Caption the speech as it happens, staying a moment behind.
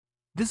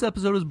This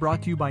episode is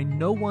brought to you by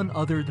no one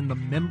other than the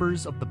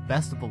members of the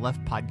Best of the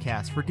Left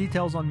podcast. For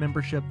details on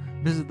membership,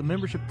 visit the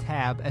membership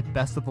tab at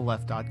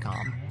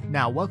bestoftheleft.com.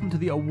 Now, welcome to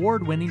the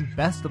award-winning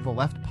Best of the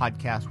Left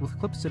podcast with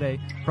clips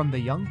today from The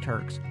Young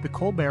Turks, The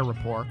Colbert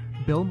Report,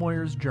 Bill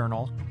Moyer's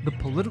Journal, The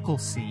Political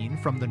Scene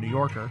from The New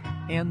Yorker,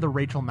 and The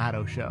Rachel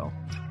Maddow Show.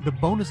 The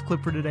bonus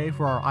clip for today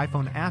for our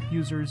iPhone app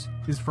users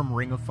is from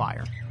Ring of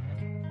Fire.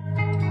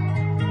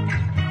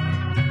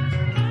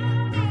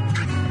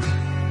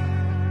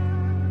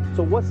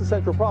 So what's the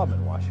central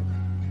problem in Washington?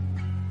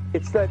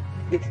 It's that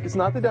it's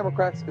not the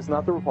Democrats, it's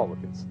not the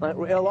Republicans.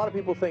 And a lot of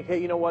people think, hey,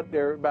 you know what,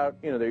 there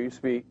used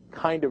to be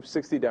kind of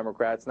 60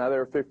 Democrats, now there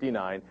are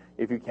 59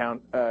 if you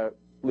count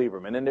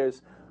Lieberman, and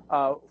there's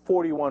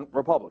 41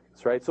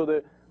 Republicans, right?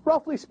 So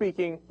roughly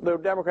speaking, the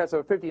Democrats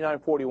have a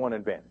 59-41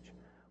 advantage.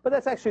 But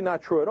that's actually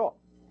not true at all.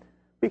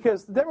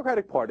 Because the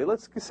Democratic Party,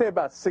 let's say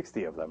about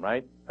 60 of them,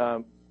 right,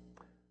 are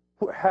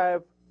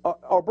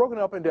broken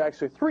up into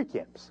actually three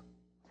camps.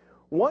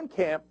 One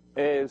camp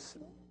is,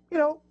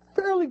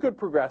 fairly good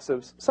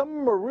progressives. Some of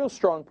them are real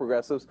strong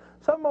progressives.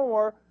 Some of them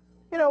are,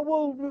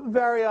 will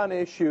vary on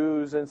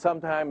issues, and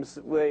sometimes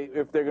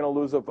if they're going to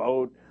lose a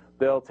vote,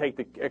 they'll take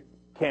the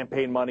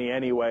campaign money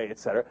anyway, et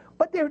cetera.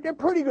 But they're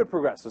pretty good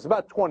progressives,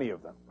 about 20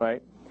 of them,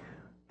 right?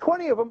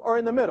 20 of them are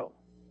in the middle.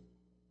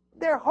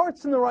 Their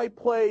heart's in the right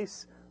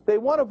place. They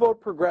want to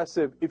vote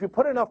progressive. If you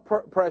put enough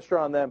pressure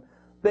on them,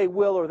 they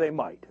will or they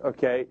might,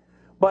 okay?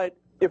 But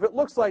if it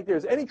looks like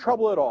there's any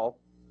trouble at all,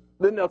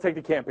 then they'll take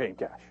the campaign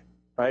cash,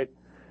 right?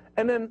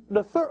 And then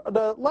the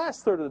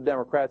last third of the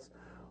Democrats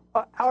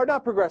are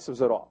not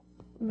progressives at all.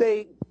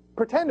 They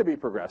pretend to be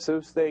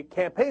progressives. They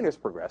campaign as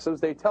progressives.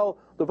 They tell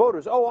the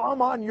voters, oh,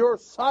 I'm on your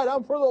side.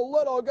 I'm for the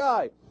little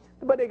guy.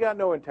 But they got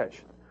no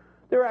intention.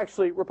 They're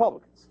actually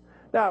Republicans.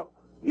 Now,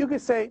 you could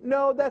say,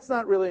 no, that's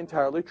not really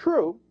entirely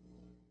true,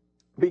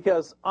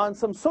 because on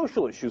some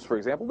social issues, for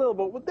example, they'll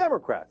vote with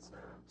Democrats.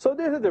 So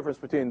there's a difference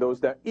between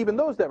even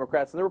those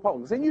Democrats and the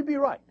Republicans, and you'd be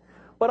right.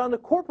 But on the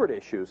corporate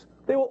issues,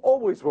 they will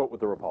always vote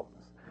with the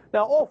Republicans.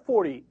 Now, all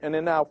 40, and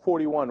then now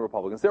 41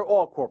 Republicans, they're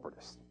all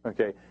corporatists,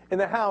 okay? In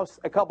the House,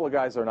 a couple of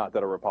guys are not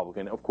that are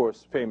Republican. Of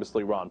course,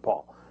 famously, Ron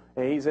Paul.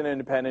 And he's an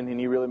independent, and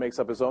he really makes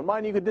up his own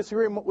mind. You could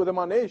disagree with him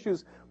on the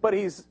issues, but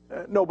he's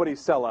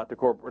nobody's sellout to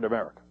corporate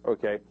America,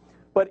 okay?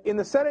 But in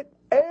the Senate,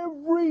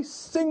 every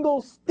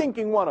single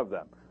stinking one of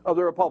them, of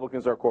the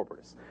Republicans, are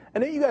corporatists.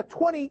 And then you got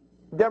 20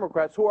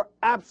 Democrats who are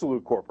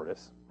absolute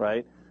corporatists,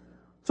 right?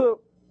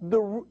 So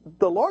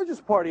the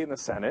largest party in the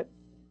Senate,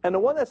 and the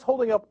one that's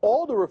holding up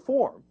all the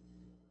reform,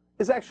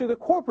 is actually the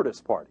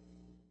corporatist party.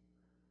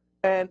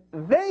 And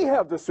they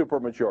have the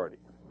supermajority.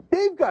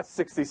 They've got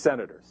 60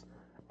 senators,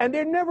 and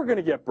they're never going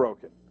to get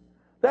broken.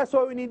 That's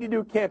why we need to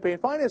do campaign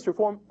finance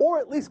reform, or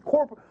at least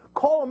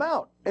call them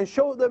out and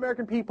show the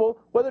American people,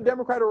 whether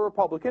Democrat or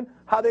Republican,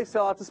 how they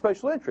sell out to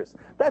special interests.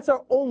 That's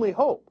our only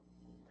hope.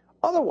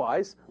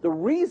 Otherwise, the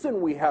reason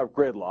we have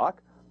gridlock,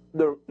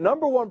 the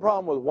number one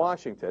problem with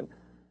Washington,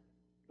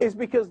 is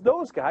because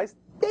those guys,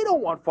 they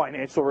don't want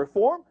financial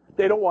reform.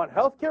 They don't want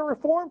health care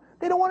reform.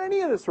 They don't want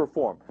any of this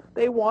reform.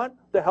 They want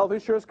the health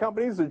insurance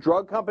companies, the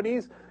drug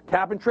companies,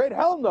 cap and trade.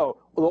 Hell no.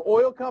 The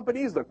oil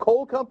companies, the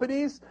coal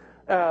companies,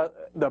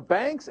 the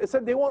banks. It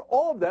said they want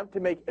all of them to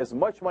make as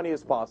much money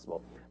as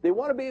possible. They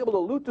want to be able to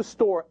loot the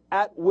store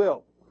at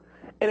will.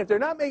 And if they're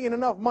not making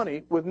enough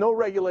money with no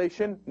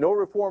regulation, no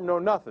reform, no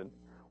nothing,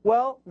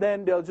 well,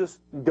 then they'll just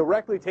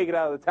directly take it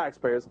out of the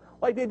taxpayers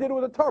like they did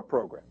with the TARP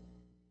program.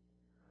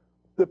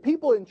 The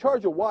people in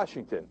charge of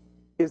Washington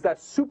is that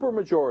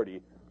supermajority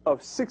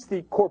of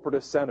 60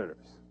 corporatist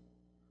senators.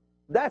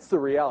 That's the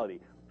reality.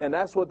 And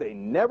that's what they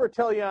never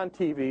tell you on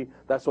TV.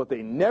 That's what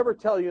they never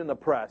tell you in the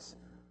press,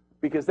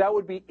 because that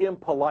would be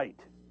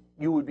impolite.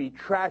 You would be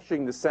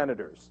trashing the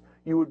senators.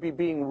 You would be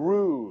being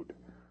rude.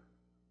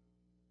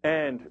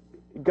 And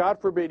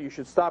God forbid you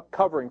should stop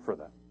covering for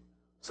them.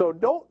 So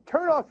don't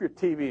turn off your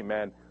TV,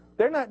 man.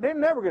 They're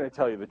never going to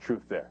tell you the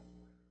truth there.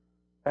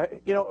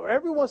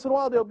 Every once in a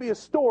while there'll be a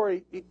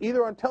story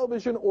either on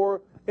television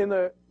or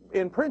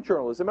in print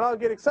journalism, and I'll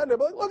get excited.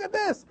 But look at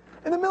this!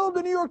 In the middle of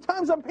the New York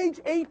Times on page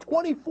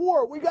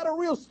 824, we got a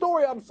real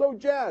story. I'm so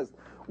jazzed.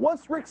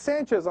 Once Rick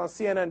Sanchez on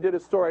CNN did a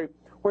story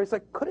where he's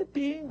like, could it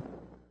be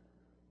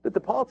that the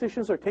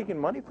politicians are taking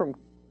money from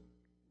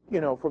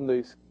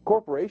these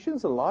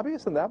corporations and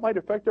lobbyists, and that might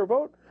affect their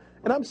vote?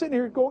 And I'm sitting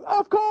here going,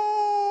 of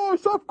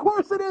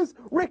course it is.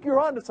 Rick,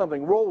 you're onto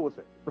something. Roll with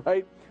it,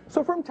 right?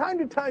 So from time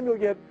to time, you'll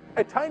get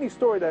a tiny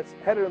story that's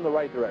headed in the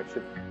right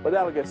direction, but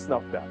that'll get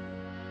snuffed out.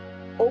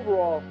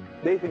 Overall,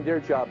 they think their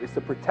job is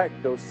to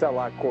protect those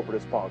sellout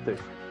corporatist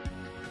politicians.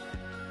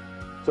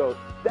 So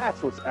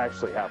that's what's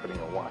actually happening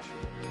in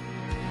Washington.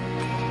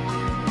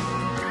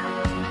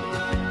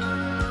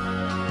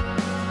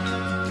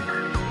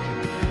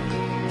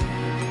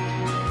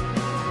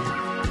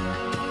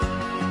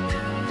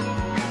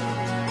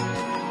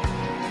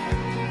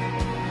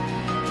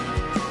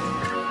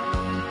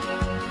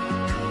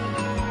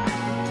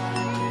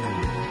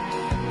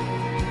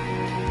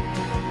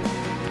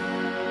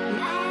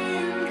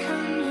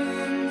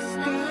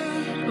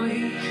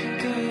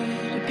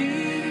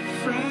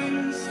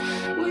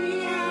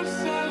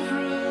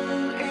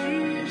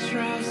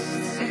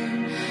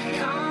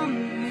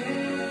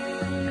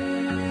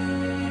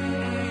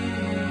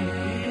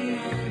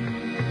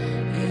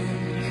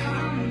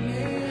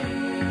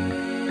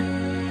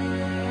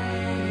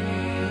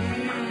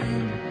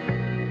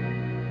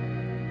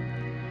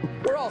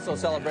 Also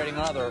celebrating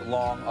another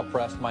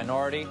long-oppressed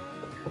minority,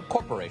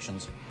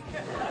 corporations.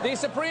 The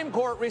Supreme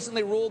Court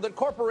recently ruled that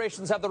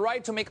corporations have the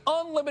right to make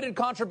unlimited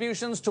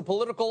contributions to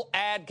political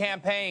ad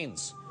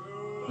campaigns.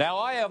 Now,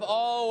 I have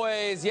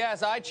always,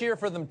 yes, I cheer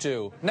for them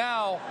too.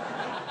 Now,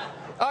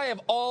 I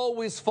have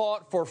always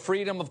fought for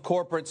freedom of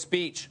corporate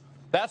speech.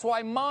 That's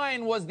why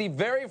mine was the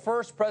very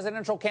first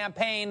presidential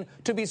campaign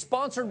to be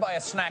sponsored by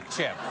a snack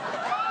chip.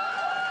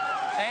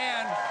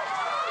 And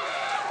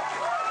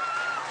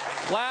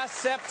last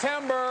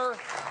September,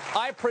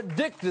 I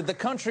predicted the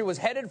country was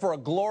headed for a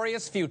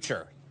glorious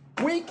future.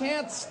 We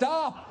can't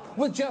stop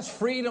with just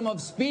freedom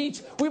of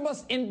speech. We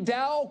must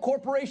endow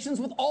corporations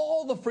with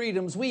all the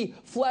freedoms we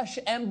flesh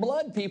and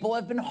blood people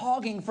have been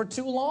hogging for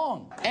too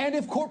long. And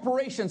if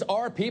corporations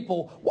are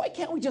people, why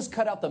can't we just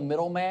cut out the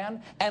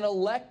middleman and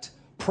elect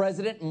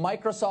President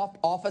Microsoft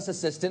Office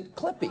Assistant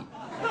Clippy?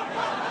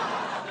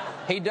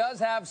 He does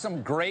have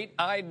some great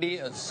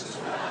ideas.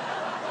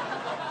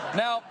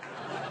 Now,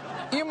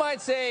 you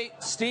might say,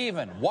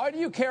 Stephen, why do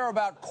you care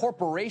about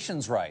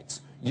corporations'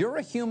 rights? You're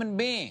a human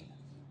being.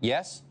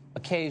 Yes,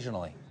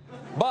 occasionally.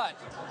 But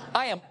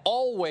I am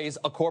always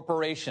a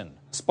corporation.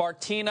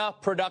 Spartina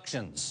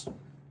Productions.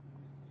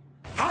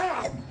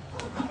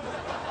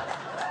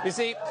 You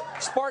see,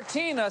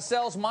 Spartina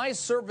sells my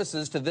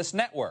services to this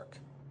network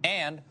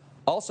and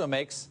also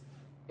makes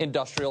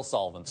industrial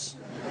solvents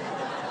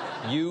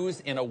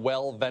used in a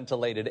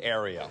well-ventilated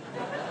area.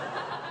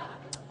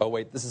 Oh,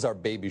 wait, this is our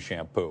baby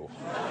shampoo.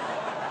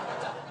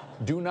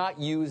 Do not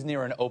use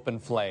near an open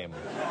flame.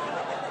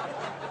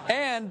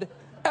 And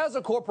as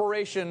a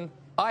corporation,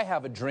 I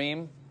have a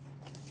dream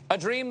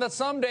that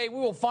someday we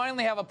will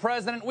finally have a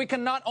president we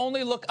can not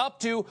only look up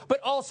to,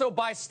 but also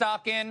buy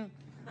stock in.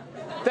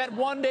 That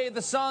one day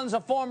the sons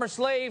of former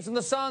slaves and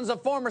the sons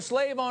of former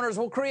slave owners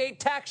will create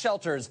tax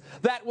shelters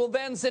that will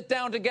then sit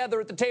down together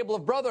at the table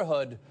of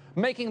brotherhood,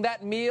 making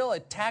that meal a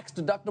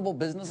tax-deductible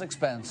business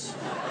expense.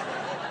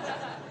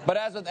 But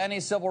as with any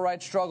civil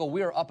rights struggle,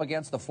 we are up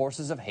against the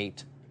forces of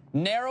hate.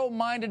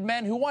 Narrow-minded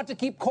men who want to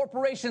keep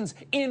corporations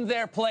in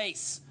their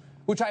place,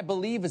 which I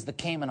believe is the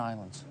Cayman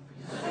Islands.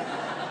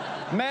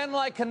 Men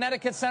like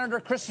Connecticut Senator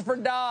Christopher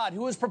Dodd,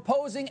 who is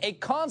proposing a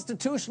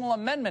constitutional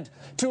amendment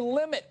to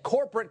limit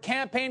corporate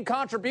campaign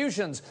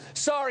contributions.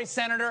 Sorry,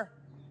 Senator.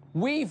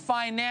 We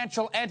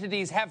financial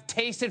entities have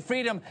tasted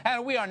freedom,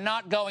 and we are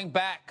not going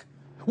back.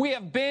 We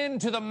have been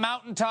to the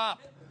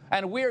mountaintop,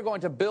 and we are going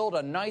to build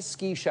a nice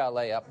ski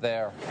chalet up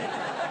there.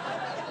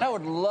 I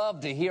would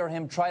love to hear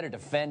him try to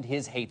defend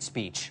his hate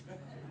speech.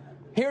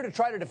 Here to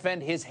try to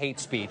defend his hate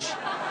speech.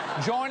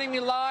 Joining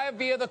me live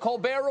via the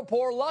Colbert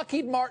Report,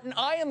 Lockheed Martin,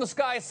 Eye in the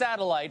Sky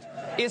satellite,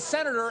 is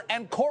Senator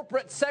and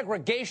corporate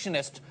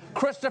segregationist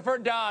Christopher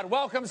Dodd.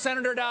 Welcome,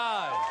 Senator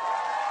Dodd.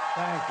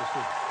 Thank you,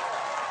 Steve.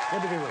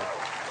 Good to be with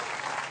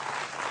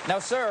you. Now,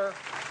 sir,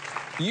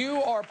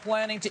 you are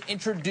planning to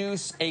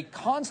introduce a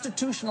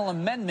constitutional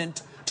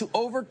amendment to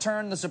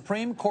overturn the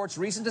Supreme Court's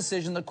recent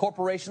decision that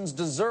corporations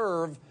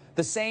deserve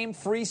the same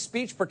free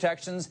speech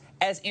protections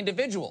as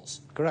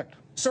individuals. Correct.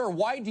 Sir,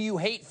 why do you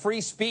hate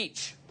free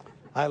speech?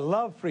 I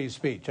love free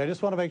speech. I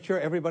just want to make sure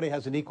everybody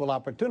has an equal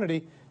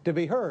opportunity to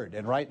be heard.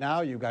 And right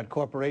now, you've got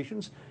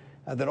corporations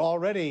that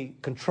already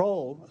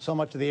control so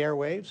much of the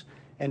airwaves,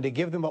 and to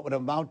give them what would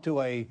amount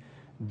to a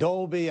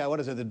Dolby,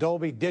 the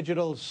Dolby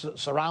Digital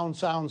surround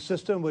sound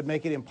system would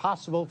make it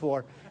impossible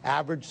for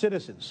average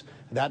citizens.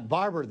 That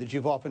barber that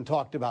you've often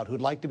talked about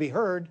who'd like to be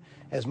heard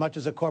as much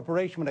as a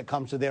corporation when it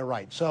comes to their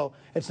rights. So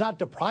it's not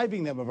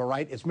depriving them of a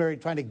right, it's merely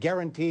trying to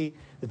guarantee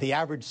that the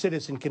average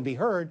citizen can be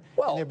heard,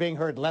 and they're being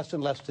heard less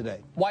and less today.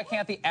 Why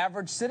can't the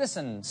average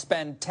citizen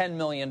spend $10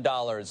 million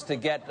to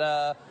get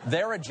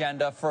their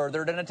agenda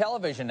furthered in a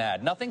television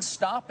ad? Nothing's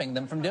stopping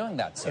them from doing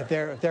that, sir.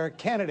 If they're a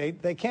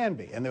candidate, they can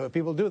be, and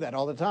people do that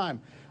all the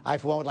time. I,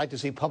 for one, would like to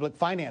see public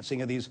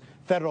financing of these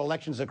federal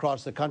elections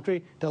across the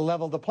country to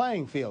level the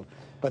playing field.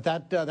 But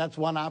that's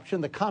one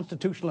option. The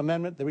constitutional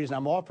amendment, the reason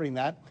I'm offering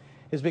that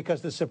is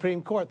because the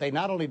Supreme Court, they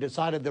not only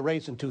decided the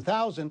race in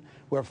 2000,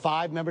 where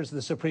 5 members of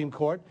the Supreme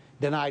Court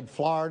denied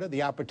Florida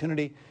the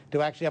opportunity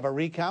to actually have a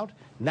recount.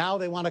 Now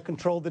they want to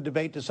control the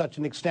debate to such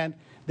an extent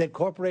that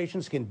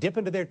corporations can dip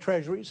into their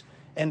treasuries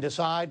and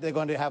decide they're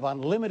going to have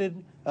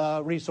unlimited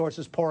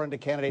resources pour into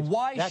candidates.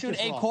 Why should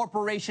a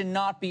corporation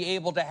not be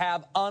able to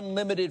have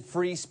unlimited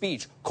free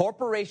speech?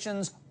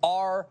 Corporations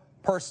are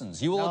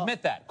persons. You will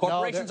admit that.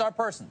 Corporations are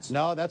persons.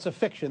 No, that's a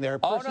fiction. They're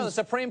persons. Oh, no, the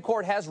Supreme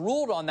Court has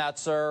ruled on that,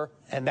 sir.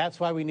 And that's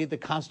why we need the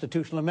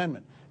constitutional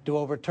amendment to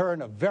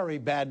overturn a very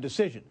bad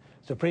decision.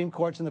 Supreme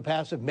Courts in the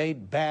past have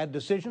made bad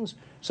decisions,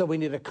 so we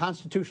need a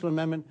constitutional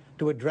amendment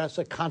to address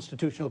a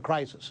constitutional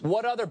crisis.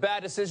 What other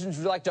bad decisions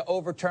would you like to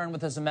overturn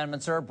with this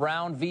amendment, sir?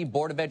 Brown v.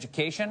 Board of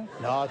Education?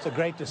 No, it's a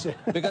great decision.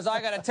 Because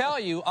I got to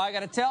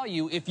tell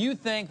you, if you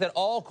think that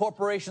all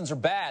corporations are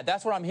bad,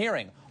 that's what I'm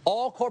hearing.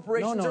 all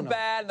corporations are No.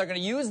 bad, and they're going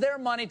to use their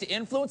money to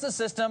influence the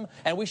system,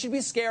 and we should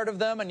be scared of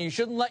them, and you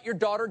shouldn't let your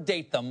daughter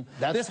date them.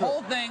 This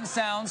whole thing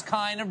sounds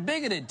kind of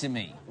bigoted to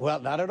me. Well,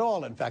 not at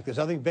all. In fact, there's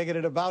nothing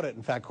bigoted about it.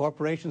 In fact,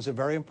 corporations are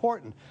very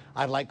important.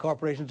 I'd like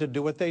corporations to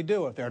do what they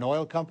do. If they're an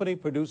oil company,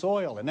 produce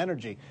oil and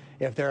energy.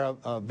 If they're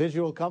a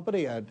visual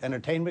company, an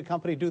entertainment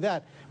company, do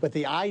that. But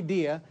the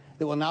idea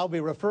that will now be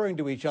referring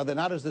to each other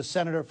not as the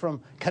senator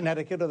from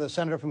Connecticut or the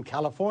senator from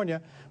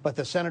California, but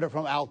the senator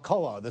from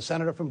Alcoa, the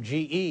senator from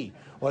GE,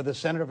 or the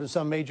senator from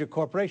some major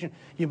corporation.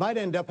 You might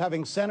end up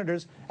having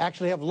senators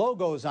actually have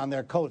logos on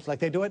their coats like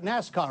they do at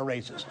NASCAR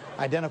races,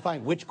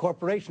 identifying which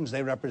corporations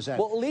they represent.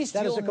 Well, at least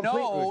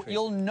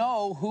you'll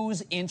know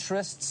whose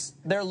interests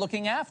they're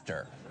looking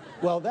after.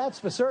 Well, that's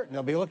for certain.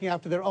 They'll be looking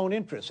after their own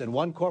interests. And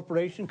one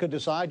corporation could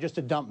decide just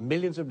to dump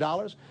millions of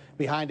dollars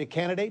behind a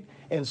candidate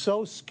and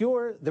so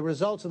skewer the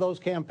results of those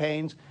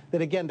campaigns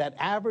that, again, that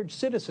average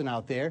citizen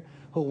out there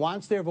who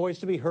wants their voice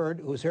to be heard,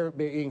 who's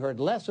being heard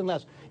less and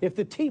less. If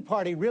the Tea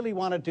Party really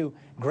wanted to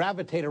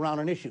gravitate around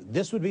an issue,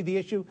 this would be the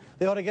issue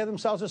they ought to get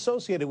themselves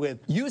associated with.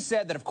 You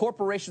said that if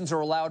corporations are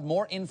allowed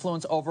more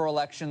influence over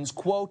elections,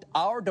 quote,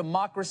 our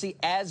democracy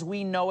as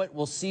we know it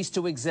will cease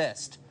to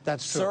exist.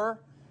 That's true. Sir,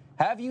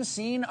 have you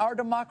seen our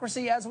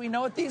democracy as we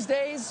know it these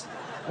days?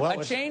 Well,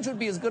 a change would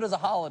be as good as a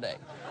holiday.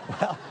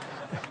 Well,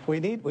 we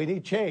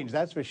need change,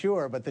 that's for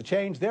sure. But the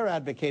change they're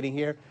advocating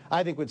here,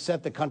 I think, would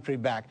set the country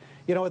back.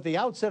 You know, at the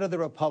outset of the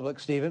Republic,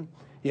 Stephen,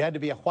 you had to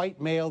be a white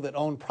male that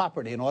owned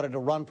property in order to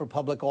run for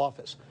public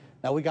office.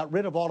 Now, we got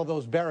rid of all of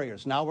those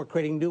barriers. Now we're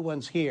creating new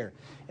ones here.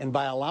 And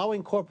by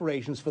allowing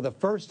corporations for the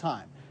first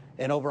time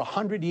in over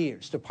 100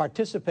 years to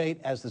participate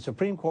as the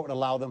Supreme Court would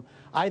allow them,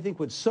 I think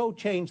would so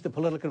change the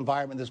political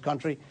environment in this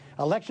country.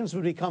 Elections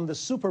would become the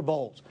Super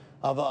Bowls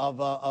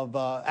of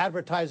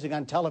advertising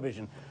on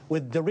television,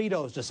 with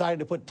Doritos deciding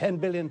to put $10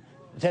 million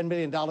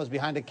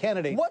behind a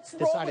candidate. What's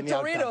wrong with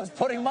Doritos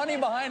putting money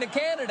behind a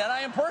candidate?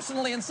 I am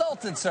personally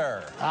insulted,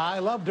 sir. I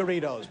love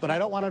Doritos, but I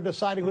don't want them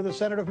deciding who the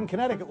senator from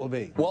Connecticut will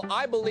be. Well,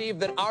 I believe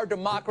that our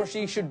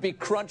democracy should be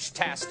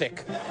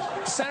crunch-tastic.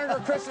 Senator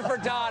Christopher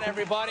Dodd,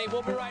 everybody.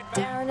 We'll be right back.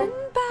 Down in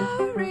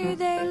Bowery,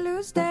 they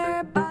lose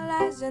their ball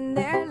eyes and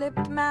their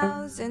lipped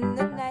mouths in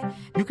the night.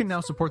 You can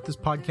now support this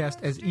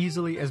podcast as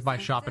easily as by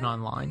shopping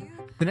online.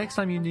 The next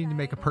time you need to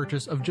make a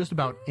purchase of just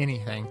about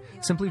anything,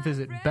 simply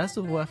visit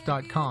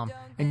bestoftheleft.com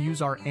and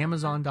use our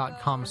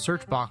Amazon.com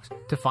search box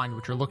to find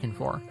what you're looking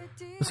for.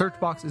 The search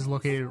box is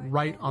located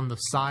right on the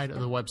side of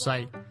the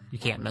website. You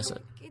can't miss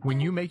it. When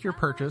you make your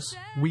purchase,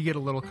 we get a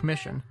little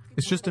commission.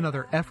 It's just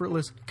another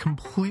effortless,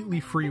 completely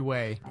free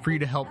way for you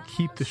to help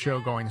keep the show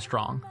going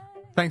strong.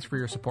 Thanks for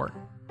your support.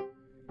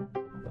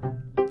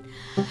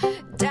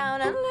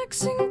 Down in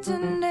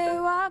Lexington, they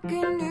walk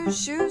in new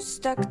shoes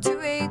stuck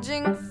to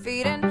aging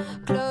feet and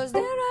close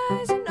their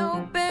eyes and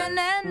open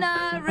and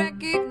not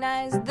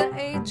recognize the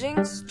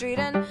aging street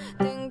and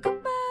think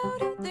about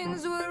how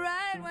things were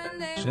right when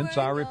they Since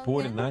our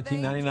report in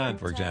 1999,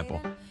 for example,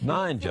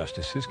 9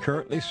 justices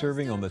currently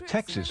serving on the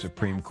Texas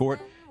Supreme Court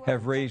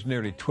have raised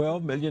nearly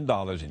 $12 million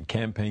in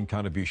campaign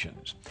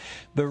contributions.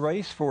 The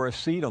race for a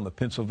seat on the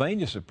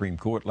Pennsylvania Supreme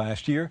Court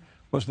last year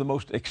was the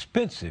most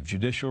expensive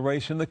judicial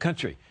race in the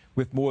country,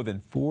 with more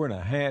than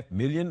 $4.5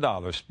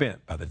 million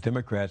spent by the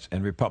Democrats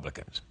and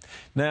Republicans.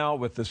 Now,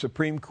 with the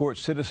Supreme Court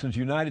Citizens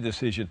United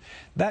decision,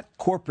 that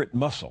corporate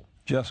muscle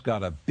just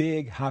got a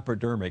big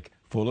hypodermic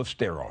full of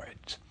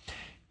steroids.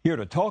 Here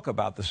to talk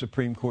about the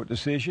Supreme Court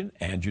decision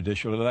and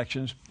judicial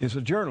elections is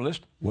a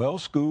journalist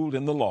well-schooled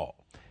in the law.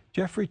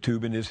 Jeffrey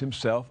Toobin is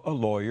himself a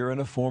lawyer and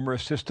a former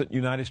assistant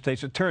United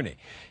States attorney.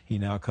 He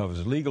now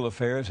covers legal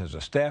affairs as a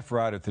staff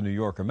writer at the New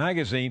Yorker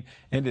magazine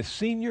and is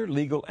senior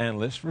legal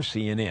analyst for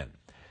CNN.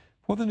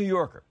 For the New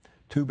Yorker,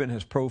 Toobin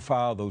has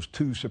profiled those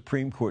 2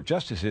 Supreme Court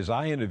justices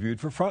I interviewed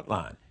for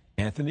Frontline,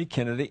 Anthony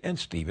Kennedy and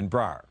Stephen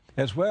Breyer,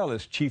 as well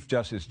as Chief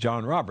Justice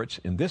John Roberts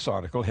in this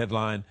article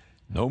headlined,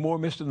 "No More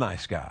Mr.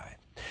 Nice Guy."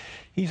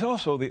 He's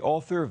also the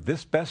author of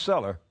this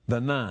bestseller, The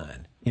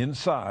Nine,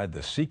 Inside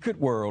the Secret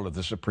World of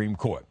the Supreme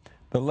Court,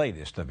 the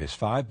latest of his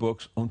 5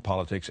 books on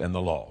politics and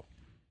the law.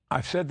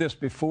 I've said this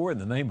before in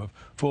the name of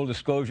full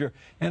disclosure,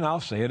 and I'll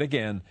say it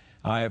again.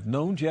 I have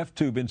known Jeff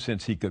Toobin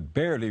since he could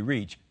barely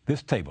reach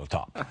this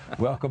tabletop.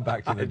 Welcome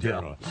back to the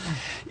Journal.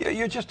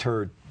 You just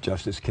heard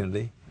Justice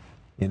Kennedy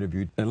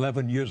interviewed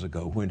 11 years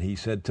ago when he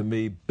said to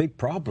me, big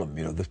problem,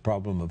 this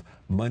problem of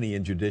money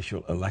in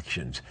judicial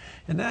elections.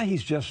 And now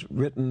he's just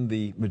written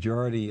the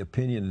majority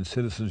opinion in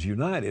Citizens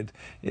United,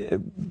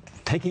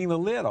 taking the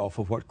lid off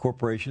of what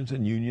corporations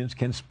and unions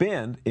can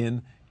spend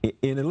in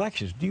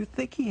elections. Do you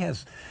think he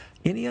has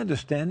any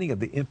understanding of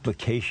the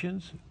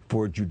implications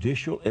for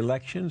judicial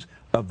elections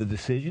of the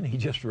decision he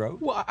just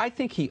wrote? Well, I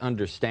think he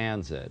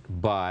understands it,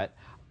 but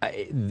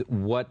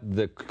what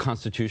the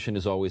Constitution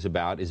is always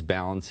about is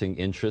balancing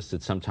interests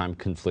that sometimes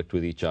conflict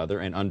with each other.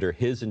 And under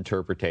his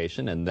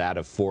interpretation and that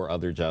of 4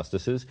 other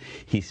justices,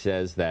 he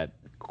says that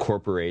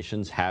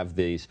corporations have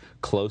these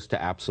close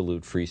to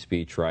absolute free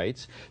speech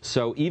rights.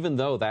 So even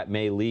though that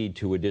may lead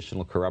to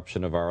additional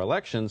corruption of our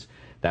elections,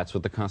 that's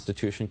what the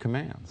Constitution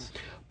commands.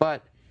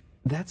 But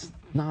that's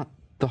not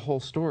the whole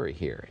story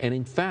here. And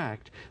in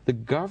fact, the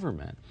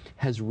government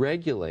has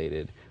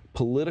regulated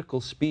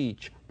political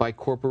speech by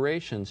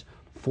corporations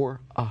for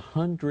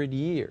 100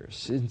 years,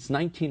 since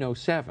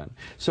 1907.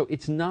 So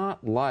it's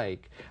not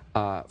like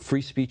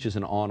free speech is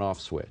an on-off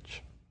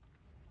switch.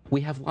 We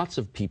have lots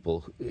of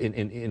people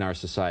in our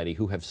society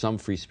who have some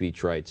free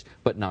speech rights,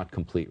 but not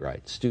complete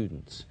rights.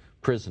 Students,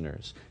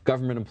 prisoners,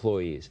 government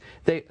employees.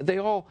 They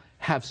all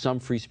have some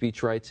free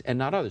speech rights and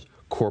not others.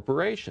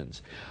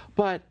 Corporations.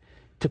 But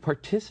to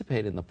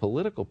participate in the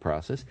political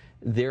process,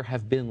 there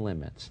have been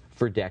limits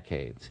for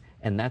decades,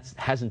 and that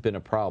hasn't been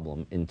a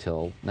problem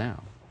until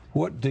now.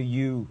 What do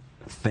you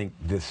think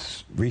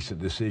this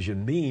recent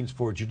decision means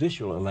for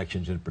judicial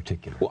elections in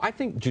particular? Well, I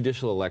think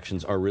judicial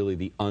elections are really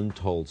the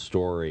untold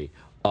story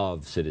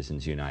of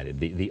Citizens United,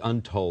 the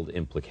untold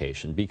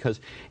implication. Because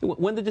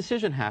when the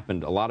decision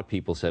happened, a lot of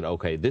people said,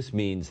 okay, this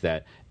means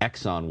that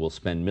Exxon will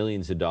spend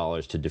millions of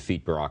dollars to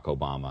defeat Barack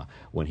Obama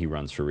when he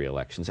runs for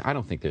re-elections. I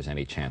don't think there's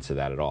any chance of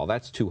that at all.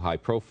 That's too high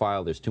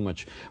profile. There's too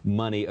much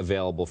money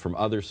available from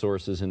other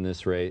sources in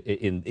this race,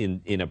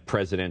 in a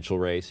presidential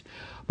race.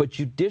 But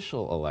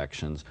judicial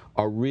elections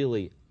are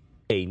really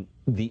a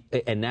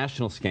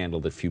national scandal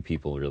that few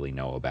people really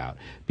know about,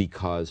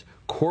 because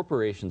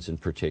corporations in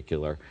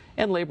particular,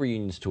 and labor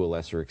unions to a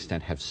lesser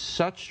extent, have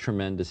such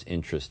tremendous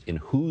interest in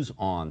who's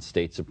on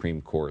state Supreme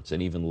Courts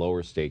and even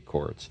lower state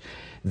courts,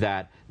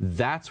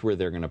 that's where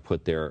they're going to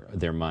put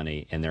their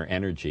money and their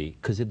energy,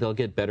 because they'll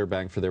get better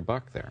bang for their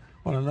buck there.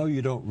 Well, I know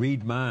you don't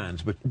read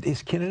minds, but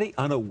is Kennedy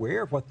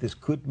unaware of what this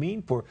could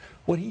mean for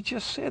what he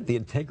just said, the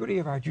integrity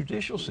of our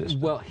judicial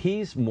system? Well,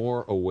 he's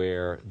more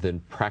aware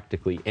than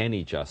practically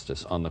any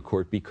justice on the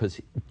court,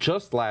 because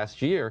just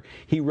last year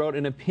he wrote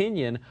an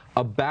opinion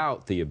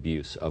about the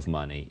abuse of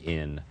money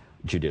in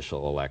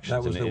judicial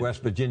elections. That was the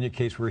West Virginia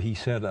case where he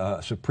said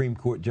a Supreme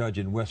Court judge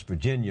in West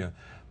Virginia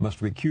must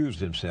recuse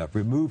himself,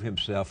 remove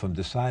himself from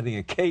deciding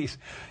a case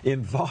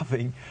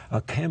involving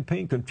a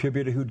campaign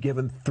contributor who'd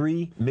given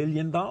 $3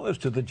 million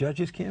to the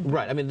judge's campaign.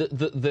 Right. I mean,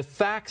 the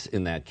facts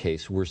in that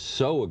case were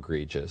so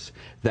egregious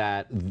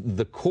that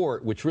the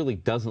court, which really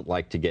doesn't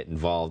like to get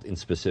involved in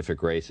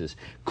specific races,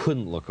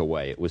 couldn't look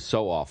away. It was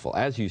so awful.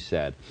 As you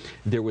said,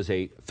 there was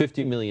a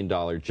 $50 million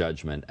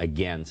judgment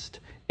against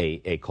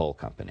a coal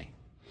company.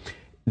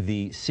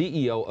 The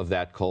CEO of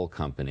that coal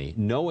company,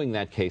 knowing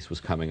that case was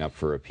coming up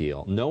for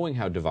appeal, knowing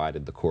how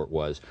divided the court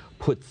was,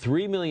 put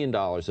 $3 million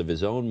of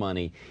his own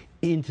money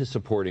into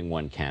supporting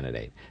one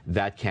candidate.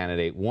 That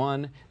candidate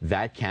won.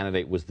 That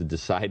candidate was the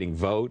deciding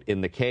vote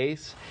in the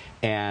case.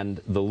 And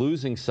the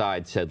losing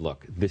side said,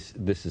 look, this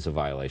is a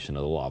violation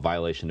of the law, a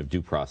violation of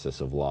due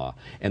process of law.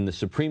 And the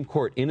Supreme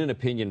Court, in an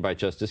opinion by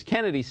Justice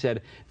Kennedy,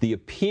 said the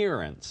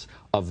appearance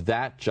of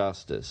that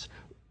justice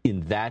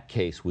in that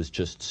case was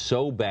just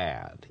so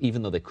bad,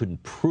 even though they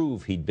couldn't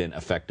prove he'd been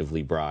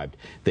effectively bribed,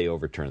 they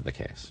overturned the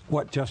case.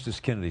 What Justice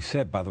Kennedy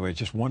said, by the way,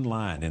 just one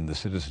line in the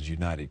Citizens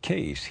United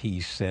case,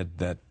 he said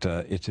that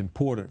it's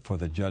important for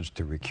the judge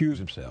to recuse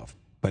himself,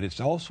 but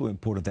it's also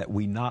important that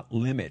we not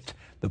limit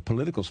the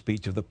political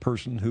speech of the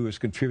person who is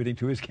contributing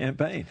to his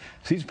campaign.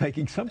 So he's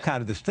making some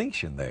kind of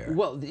distinction there.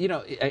 Well, you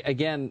know,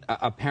 again,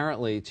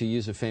 apparently, to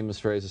use a famous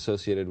phrase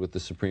associated with the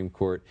Supreme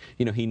Court,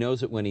 you know, he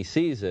knows it when he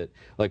sees it,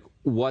 like,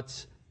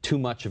 what's too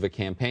much of a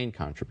campaign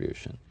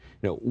contribution?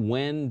 You know,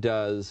 when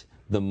does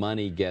the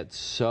money get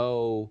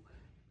so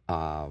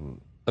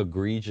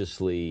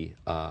egregiously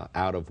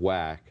out of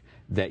whack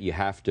that you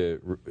have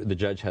to, the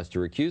judge has to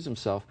recuse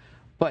himself?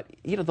 But,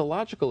 you know, the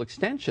logical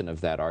extension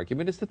of that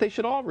argument is that they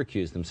should all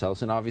recuse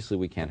themselves, and obviously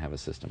we can't have a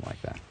system like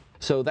that.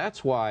 So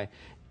that's why,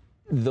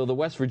 though the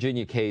West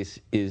Virginia case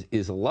is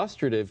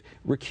illustrative,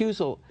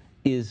 recusal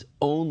is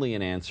only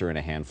an answer in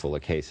a handful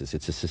of cases.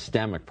 It's a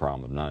systemic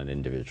problem, not an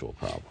individual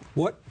problem.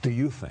 What do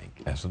you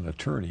think, as an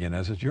attorney and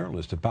as a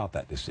journalist, about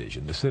that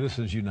decision, the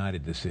Citizens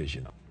United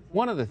decision?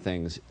 One of the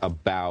things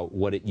about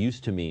what it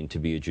used to mean to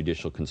be a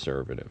judicial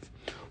conservative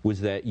was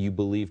that you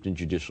believed in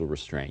judicial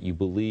restraint. You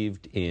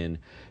believed in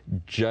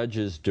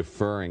judges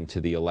deferring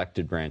to the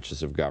elected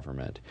branches of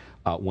government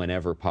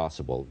whenever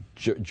possible.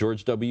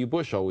 George W.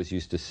 Bush always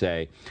used to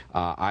say,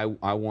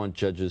 I want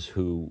judges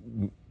who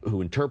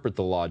interpret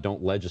the law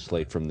don't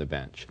legislate from the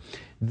bench.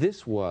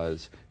 This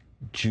was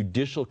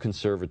judicial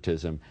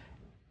conservatism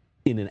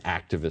in an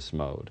activist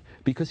mode.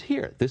 Because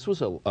here, this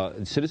was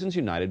Citizens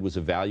United was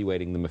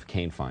evaluating the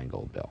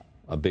McCain-Feingold bill,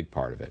 a big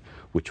part of it,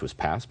 which was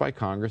passed by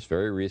Congress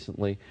very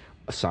recently,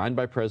 signed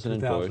by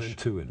President Bush.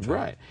 2002, in fact.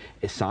 Right.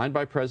 Signed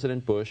by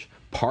President Bush.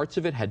 Parts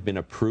of it had been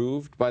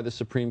approved by the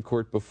Supreme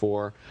Court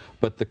before,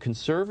 but the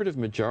conservative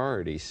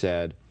majority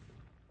said,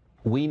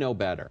 we know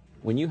better.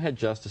 When you had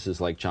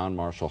justices like John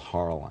Marshall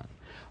Harlan,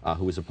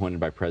 who was appointed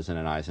by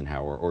President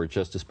Eisenhower, or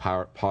Justice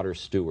Potter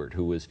Stewart,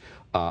 who was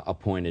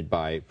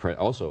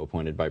also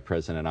appointed by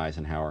President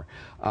Eisenhower,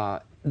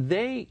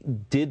 they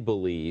did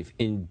believe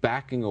in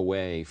backing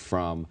away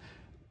from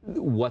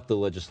what the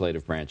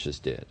legislative branches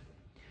did.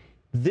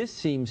 This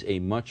seems a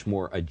much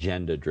more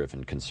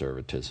agenda-driven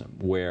conservatism,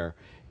 where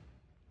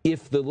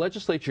if the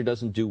legislature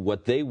doesn't do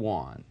what they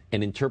want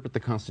and interpret the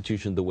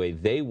Constitution the way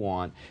they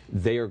want,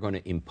 they are going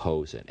to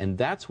impose it. And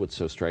that's what's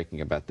so striking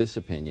about this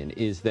opinion,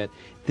 is that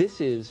this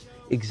is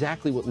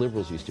exactly what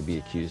liberals used to be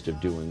accused of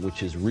doing,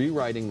 which is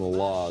rewriting the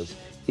laws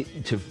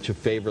to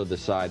favor the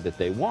side that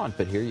they want.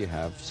 But here you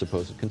have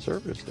supposed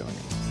conservatives doing it.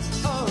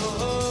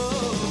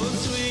 Oh,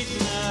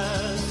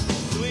 sweetness,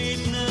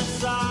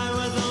 sweetness, I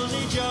was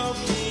only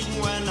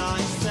joking when I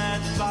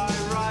said by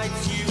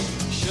rights you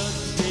should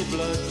be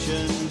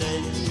bludgeoned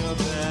in your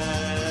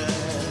bed.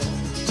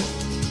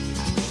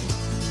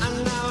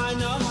 And now I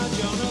know how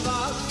Joan of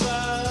Arc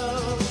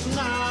felt.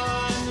 Now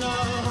I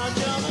know how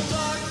Joan of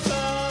Arc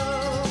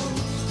felt.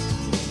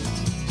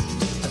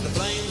 As the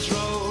flames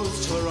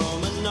rose to her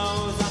Roman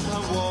nose and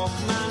her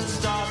Walkman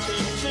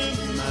started to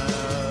melt.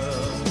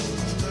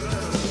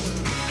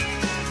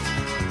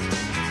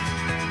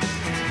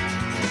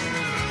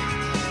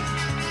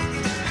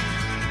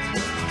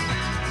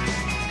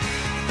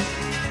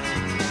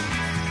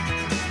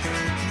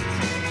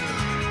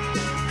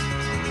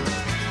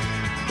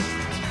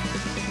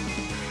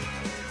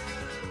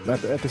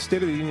 At the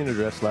State of the Union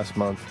address last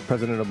month,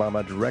 President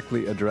Obama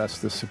directly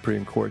addressed the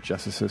Supreme Court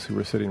justices who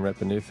were sitting right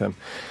beneath him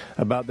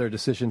about their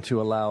decision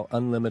to allow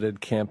unlimited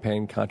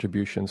campaign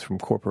contributions from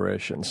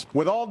corporations.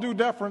 With all due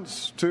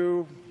deference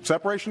to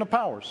separation of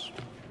powers,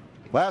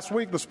 last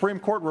week the Supreme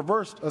Court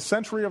reversed a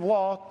century of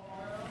law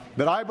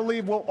that I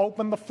believe will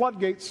open the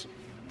floodgates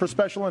for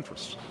special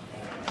interests,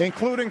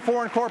 including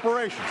foreign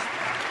corporations,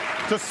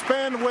 to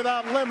spend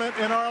without limit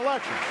in our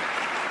elections.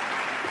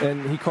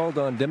 And he called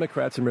on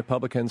Democrats and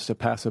Republicans to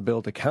pass a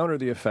bill to counter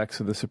the effects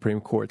of the Supreme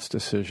Court's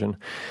decision.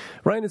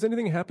 Ryan, is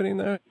anything happening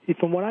there?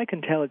 From what I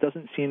can tell, it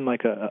doesn't seem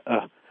like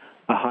a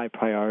high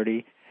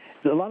priority.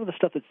 A lot of the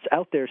stuff that's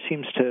out there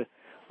seems to,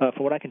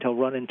 from what I can tell,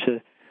 run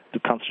into the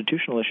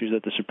constitutional issues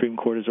that the Supreme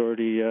Court has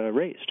already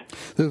raised.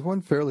 There's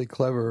one fairly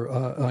clever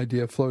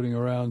idea floating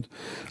around,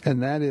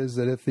 and that is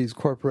that if these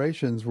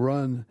corporations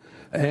run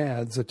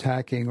ads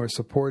attacking or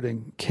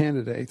supporting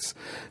candidates,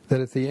 that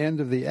at the end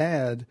of the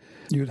ad,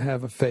 you'd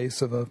have a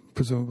face of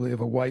presumably of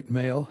a white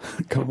male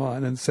come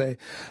on and say,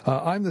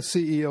 I'm the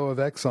CEO of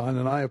Exxon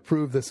and I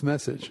approve this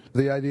message.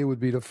 The idea would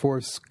be to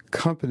force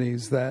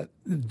companies that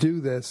do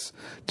this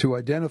to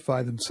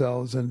identify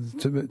themselves and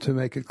to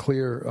make it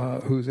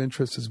clear whose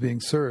interest is being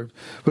served.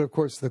 But of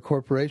course, the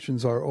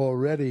corporations are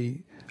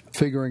already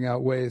figuring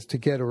out ways to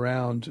get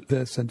around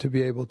this and to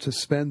be able to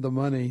spend the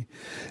money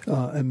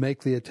and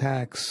make the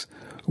attacks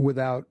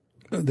without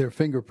their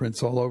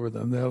fingerprints all over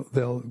them.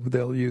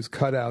 They'll use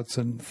cutouts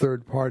and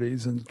third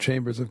parties and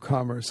chambers of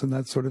commerce and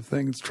that sort of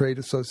thing, trade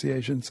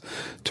associations,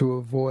 to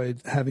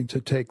avoid having to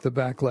take the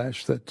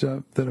backlash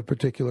that a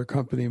particular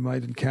company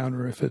might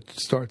encounter if it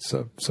starts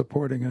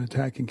supporting and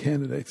attacking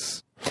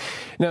candidates.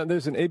 Now,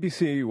 there's an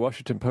ABC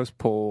Washington Post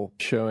poll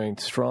showing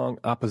strong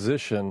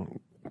opposition,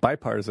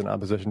 bipartisan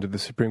opposition to the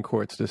Supreme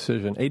Court's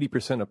decision.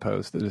 80%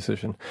 opposed the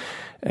decision,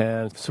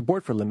 and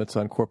support for limits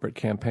on corporate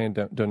campaign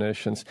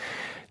donations.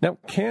 Now,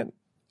 can't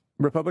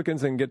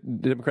Republicans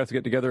and Democrats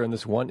get together on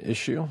this one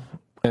issue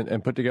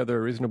and put together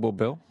a reasonable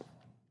bill?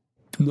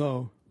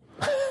 No.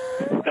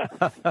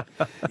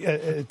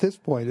 At this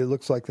point, it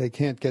looks like they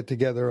can't get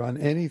together on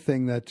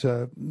anything that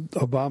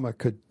Obama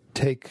could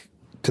take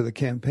to the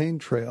campaign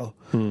trail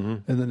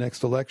in the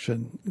next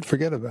election.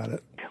 Forget about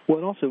it. Well,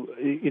 and also,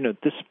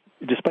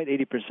 despite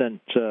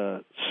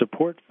 80%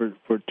 support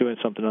for doing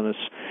something on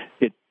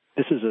this,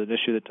 this is an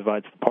issue that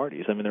divides the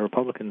parties. I mean, the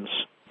Republicans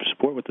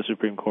support what the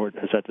Supreme Court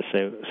has had to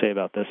say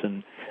about this,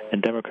 and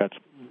Democrats,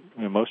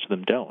 most of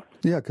them don't.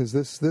 Yeah, because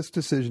this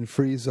decision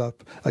frees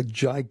up a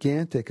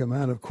gigantic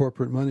amount of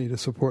corporate money to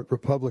support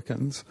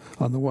Republicans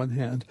on the one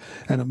hand,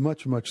 and a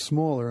much, much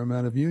smaller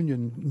amount of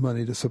union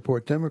money to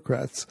support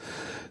Democrats.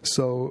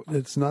 So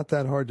it's not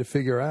that hard to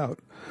figure out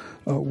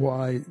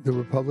why the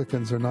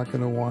Republicans are not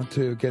going to want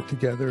to get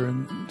together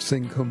and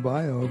sing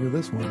Kumbaya over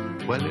this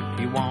one. Well, if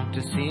you want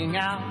to sing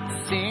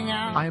out, sing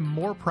out. I am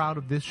more proud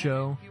of this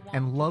show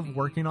and love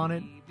working on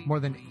it more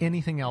than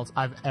anything else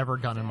I've ever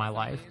done in my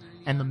life.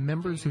 And the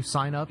members who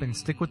sign up and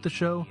stick with the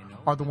show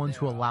are the ones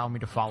who allow me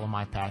to follow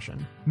my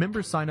passion.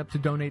 Members sign up to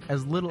donate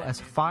as little as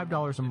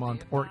 $5 a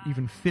month or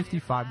even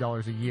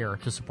 $55 a year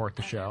to support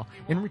the show.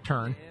 In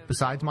return,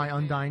 besides my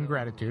undying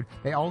gratitude,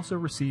 they also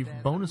receive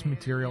bonus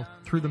material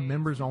through the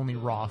members-only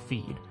Raw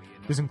feed.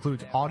 This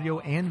includes audio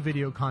and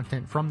video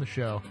content from the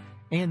show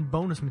and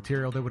bonus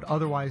material that would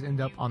otherwise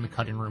end up on the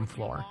cutting room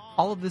floor.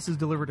 All of this is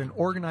delivered in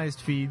organized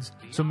feeds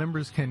so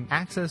members can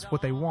access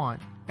what they want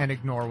and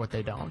ignore what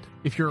they don't.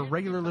 If you're a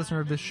regular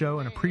listener of this show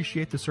and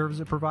appreciate the service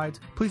it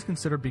provides, please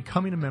consider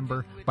becoming a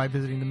member by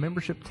visiting the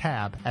membership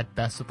tab at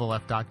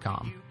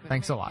bestoftheleft.com.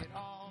 Thanks a lot.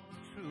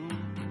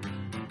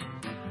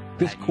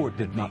 This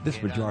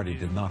majority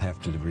did not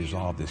have to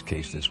resolve this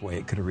case this way.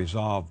 It could have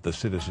resolved the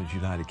Citizens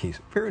United case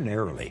very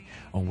narrowly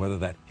on whether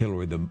that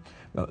Hillary, the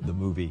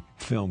movie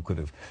film, could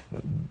have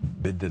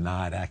been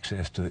denied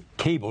access to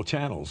cable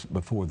channels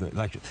before the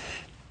election.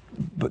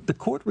 But the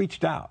court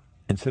reached out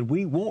and said,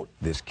 we want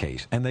this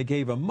case. And they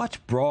gave a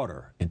much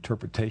broader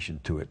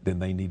interpretation to it than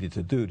they needed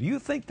to do. Do you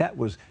think that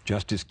was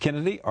Justice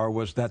Kennedy, or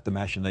was that the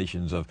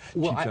machinations of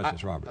Chief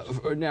Justice Roberts?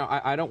 Now,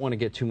 I don't want to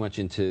get too much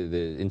into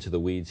the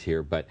weeds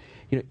here, but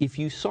if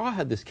you saw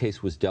how this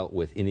case was dealt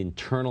with in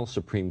internal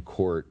Supreme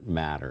Court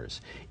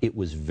matters, it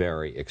was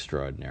very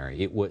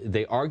extraordinary.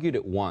 They argued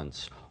it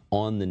once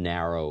on the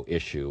narrow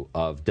issue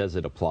of does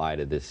it apply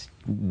to this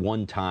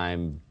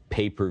one-time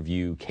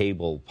pay-per-view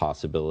cable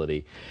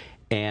possibility,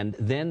 and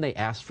then they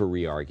asked for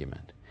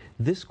re-argument.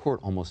 This court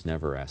almost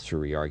never asked for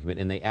re-argument,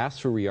 and they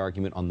asked for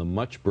re-argument on the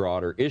much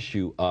broader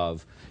issue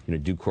of,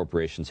 do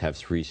corporations have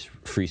free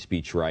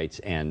speech rights,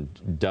 and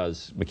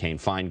does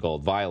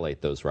McCain-Feingold violate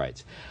those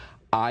rights?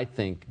 I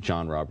think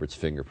John Roberts'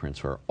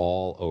 fingerprints are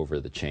all over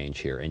the change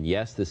here. And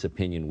yes, this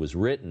opinion was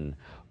written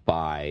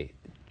by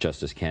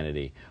Justice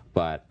Kennedy,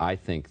 but I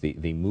think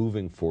the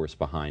moving force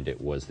behind it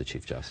was the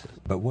Chief Justice.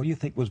 But what do you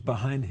think was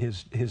behind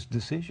his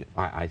decision?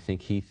 I think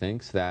he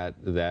thinks that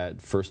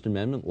First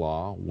Amendment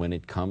law, when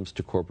it comes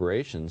to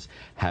corporations,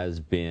 has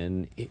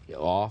been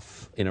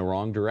off in a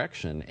wrong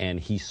direction. And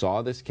he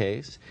saw this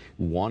case,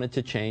 wanted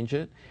to change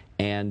it,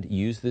 and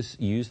use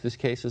this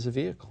case as a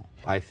vehicle.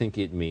 I think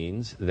it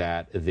means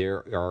that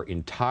there are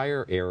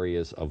entire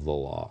areas of the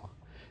law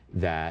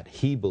that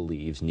he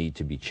believes need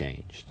to be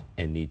changed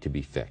and need to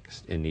be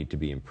fixed and need to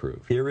be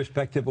improved.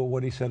 Irrespective of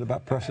what he said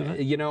about precedent?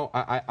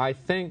 I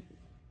think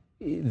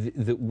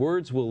the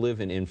words will live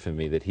in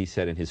infamy that he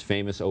said in his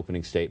famous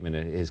opening statement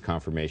at his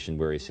confirmation,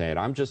 where he said,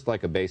 I'm just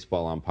like a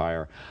baseball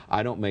umpire.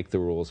 I don't make the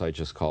rules, I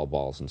just call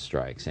balls and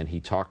strikes. And he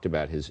talked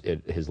about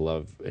his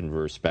love and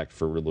respect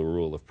for the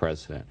rule of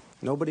precedent.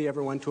 Nobody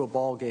ever went to a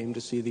ball game to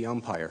see the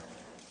umpire.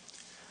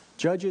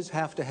 Judges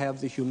have to have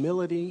the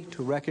humility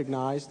to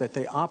recognize that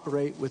they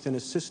operate within a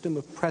system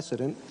of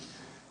precedent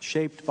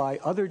shaped by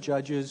other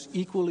judges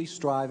equally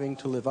striving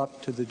to live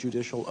up to the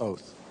judicial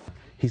oath.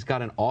 He's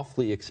got an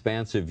awfully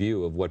expansive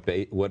view of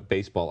what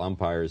baseball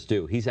umpires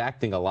do. He's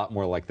acting a lot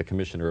more like the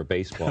commissioner of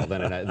baseball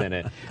than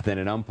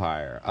an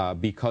umpire.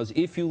 Because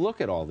if you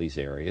look at all these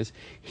areas,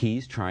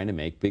 he's trying to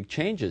make big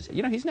changes.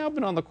 He's now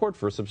been on the court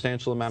for a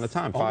substantial amount of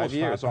time, almost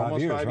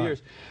 5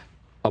 years.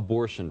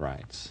 Abortion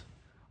rights,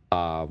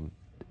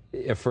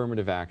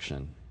 affirmative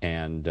action,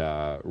 and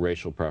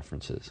racial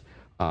preferences.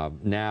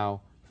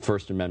 Now,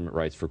 First Amendment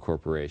rights for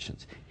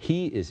corporations.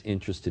 He is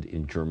interested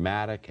in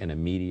dramatic and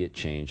immediate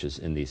changes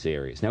in these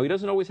areas. Now, he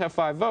doesn't always have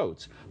 5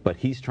 votes, but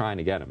he's trying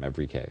to get them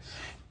every case.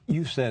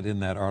 You said in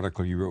that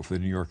article you wrote for the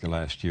New Yorker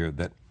last year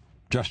that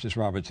Justice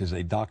Roberts is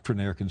a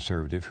doctrinaire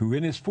conservative who,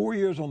 in his 4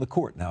 years on the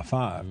court, now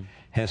 5,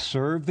 has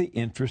served the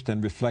interest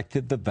and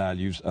reflected the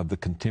values of the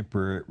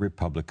contemporary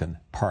Republican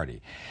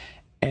Party.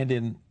 And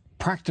in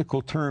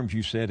practical terms,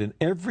 you said, in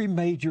every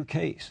major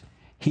case,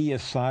 he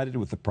has sided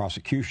with the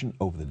prosecution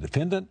over the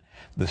defendant,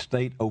 the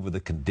state over the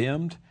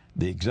condemned,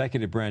 the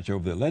executive branch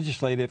over the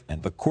legislative,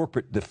 and the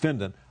corporate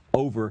defendant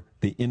over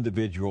the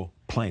individual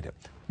plaintiff.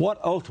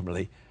 What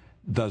ultimately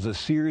does a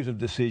series of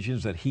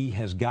decisions that he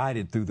has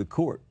guided through the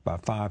court by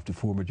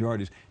 5-4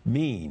 majorities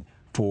mean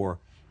for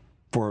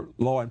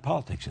law and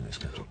politics in this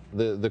country?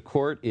 The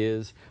court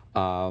is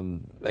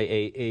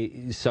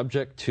a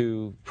subject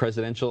to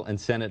presidential and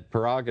Senate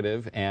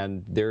prerogative,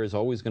 and there is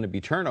always going to be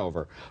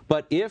turnover.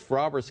 But if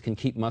Roberts can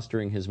keep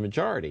mustering his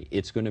majority,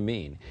 it's going to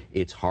mean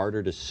it's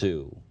harder to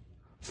sue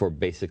for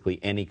basically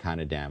any kind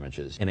of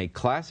damages. And a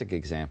classic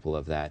example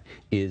of that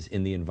is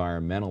in the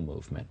environmental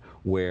movement,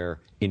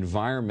 where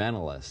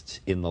environmentalists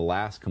in the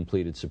last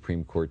completed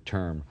Supreme Court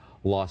term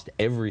lost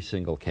every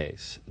single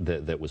case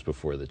that was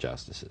before the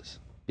justices.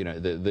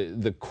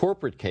 The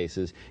corporate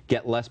cases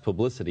get less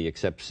publicity,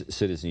 except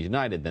Citizens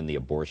United, than the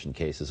abortion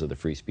cases or the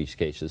free speech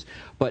cases.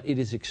 But it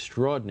is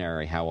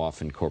extraordinary how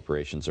often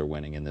corporations are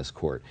winning in this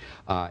court.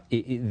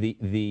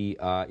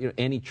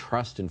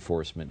 Antitrust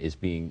enforcement is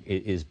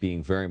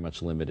being very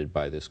much limited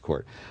by this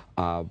court.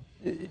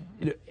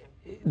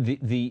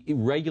 The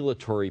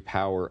regulatory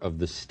power of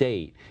the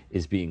state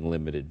is being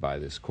limited by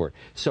this court.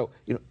 So,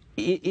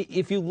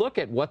 if you look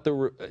at what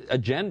the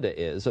agenda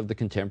is of the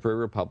contemporary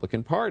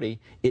Republican Party,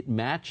 it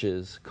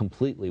matches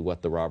completely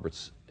what the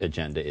Roberts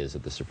agenda is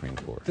at the Supreme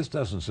Court. This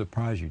doesn't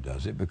surprise you,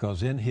 does it?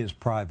 Because in his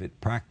private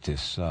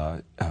practice,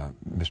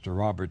 Mr.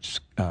 Roberts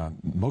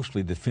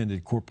mostly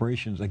defended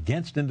corporations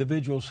against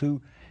individuals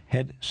who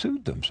had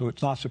sued them. So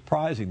it's not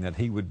surprising that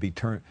he would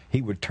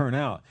turn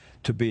out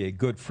to be a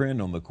good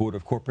friend on the court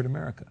of corporate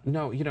America.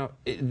 No,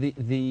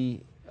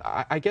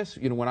 I guess,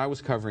 when I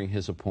was covering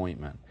his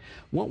appointment,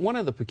 one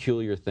of the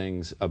peculiar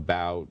things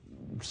about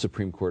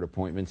Supreme Court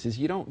appointments is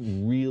you don't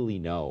really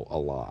know a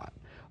lot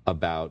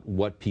about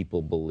what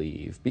people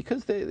believe,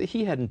 because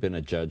he hadn't been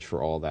a judge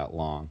for all that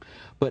long.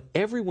 But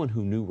everyone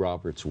who knew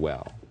Roberts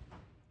well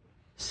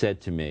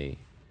said to me,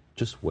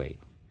 just wait.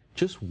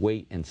 Just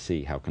wait and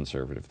see how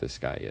conservative this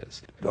guy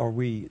is. Are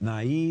we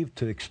naive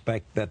to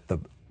expect that the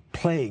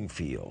playing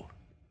field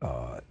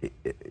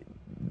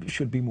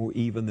should be more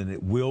even than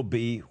it will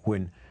be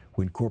when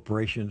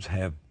corporations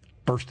have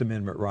First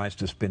Amendment rights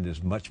to spend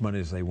as much money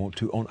as they want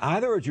to on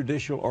either a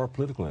judicial or a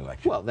political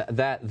election? Well,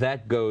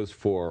 that goes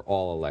for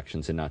all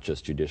elections and not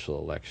just judicial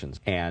elections.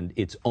 And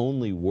it's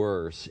only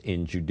worse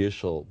in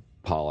judicial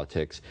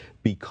politics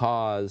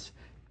because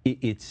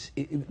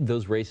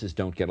those races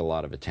don't get a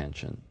lot of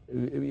attention.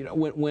 You know,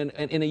 when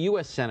in a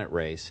U.S. Senate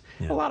race,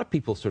 a lot of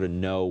people sort of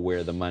know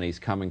where the money's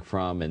coming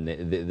from, and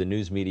the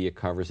news media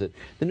covers it.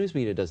 The news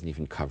media doesn't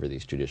even cover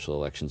these judicial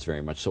elections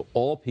very much, so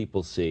all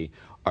people see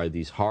are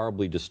these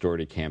horribly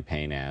distorted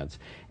campaign ads,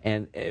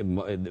 and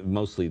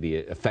mostly the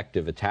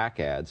effective attack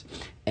ads.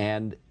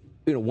 And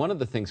you know, one of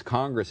the things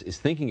Congress is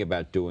thinking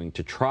about doing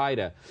to try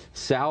to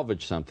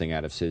salvage something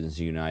out of Citizens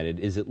United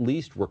is at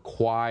least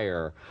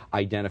require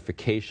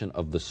identification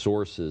of the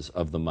sources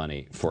of the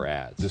money for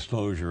ads.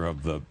 Disclosure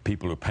of the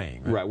people who are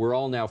paying. Right. We're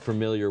all now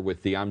familiar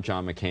with the "I'm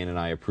John McCain and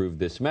I approve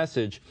this"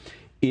 message.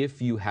 If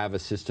you have a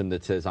system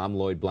that says I'm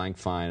Lloyd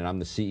Blankfein and I'm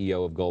the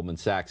CEO of Goldman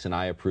Sachs and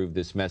I approve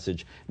this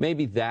message,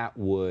 maybe that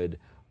would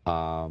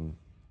have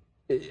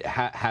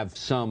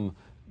some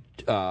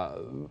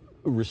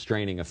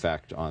restraining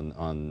effect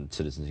on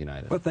Citizens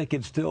United. But they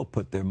can still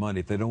put their money,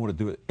 if they don't want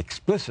to do it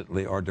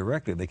explicitly or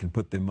directly, they can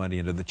put their money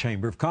into the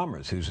Chamber of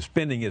Commerce, whose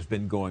spending has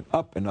been going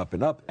up and up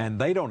and up, and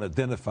they don't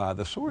identify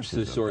the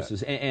sources.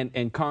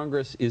 And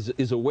Congress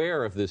is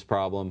aware of this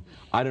problem.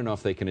 I don't know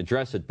if they can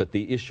address it, but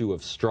the issue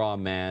of straw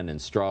men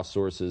and straw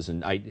sources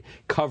and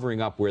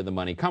covering up where the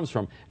money comes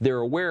from, they're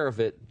aware of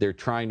it. They're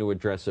trying to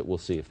address it. We'll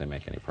see if they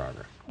make any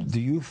progress.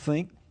 Do you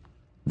think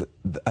that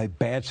a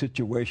bad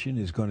situation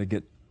is going to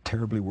get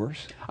terribly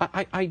worse?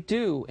 I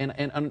do,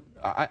 and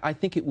I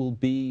think it will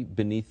be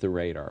beneath the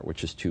radar,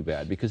 which is too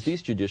bad, because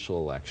these judicial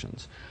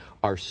elections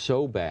are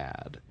so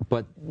bad,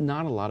 but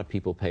not a lot of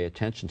people pay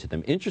attention to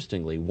them.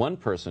 Interestingly, one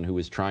person who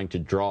is trying to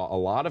draw a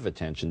lot of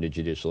attention to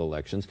judicial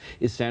elections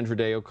is Sandra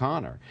Day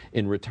O'Connor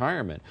in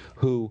retirement,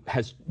 who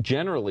has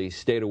generally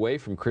stayed away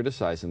from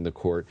criticizing the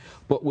court,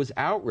 but was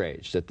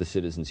outraged at the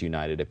Citizens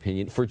United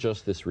opinion for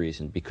just this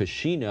reason, because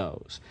she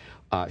knows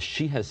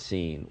she has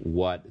seen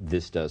what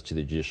this does to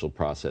the judicial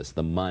process,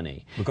 the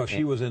money. Because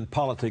she was in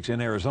politics in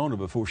Arizona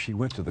before she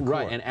went to the court.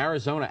 Right, and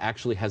Arizona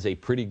actually has a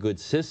pretty good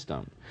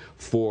system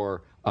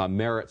for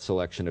merit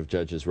selection of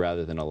judges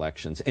rather than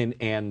elections.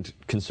 And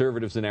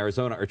conservatives in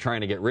Arizona are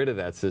trying to get rid of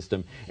that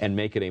system and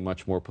make it a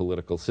much more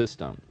political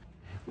system.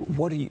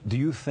 What do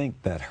you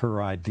think that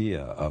her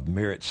idea of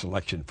merit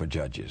selection for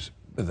judges,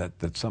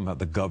 that somehow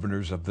the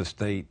governors of the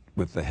state,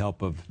 with the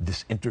help of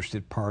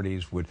disinterested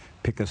parties, would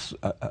pick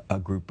a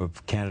group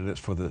of candidates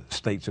for the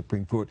state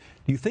Supreme Court?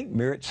 Do you think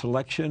merit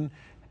selection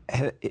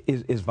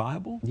is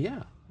viable?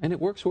 Yeah, and it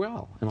works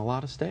well in a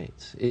lot of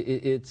states.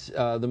 It's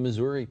the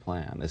Missouri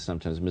plan is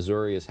sometimes,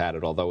 Missouri has had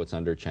it, although it's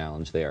under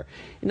challenge there.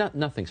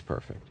 Nothing's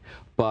perfect,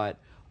 but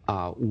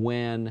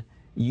when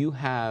you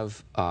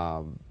have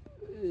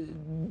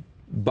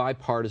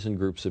bipartisan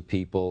groups of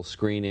people,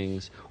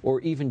 screenings, or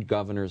even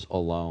governors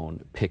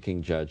alone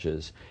picking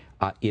judges,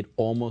 it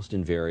almost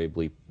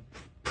invariably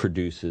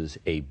produces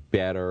a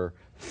better,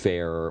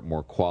 fairer,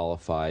 more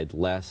qualified,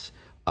 less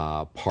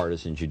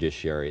partisan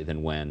judiciary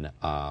than when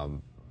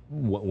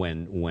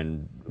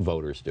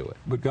voters do it.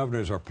 But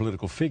governors are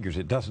political figures.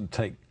 It doesn't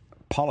take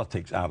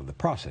politics out of the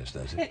process,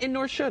 does it? And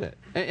nor should it.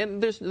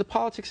 And the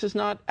politics is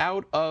not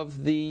out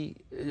of the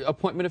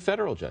appointment of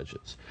federal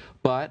judges.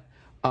 But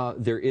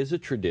there is a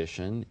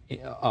tradition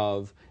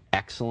of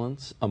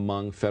excellence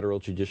among federal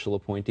judicial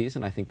appointees,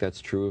 and I think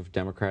that's true of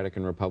Democratic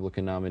and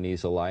Republican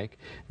nominees alike.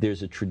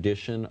 There's a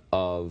tradition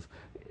of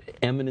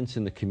eminence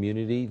in the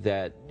community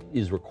that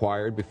is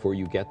required before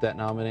you get that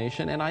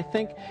nomination. And I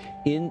think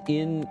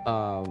in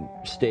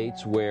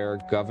states where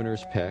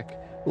governors pick,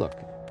 look,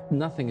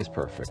 nothing is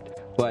perfect,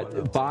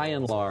 but by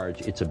and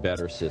large, it's a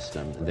better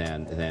system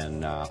than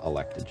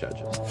elected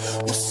judges.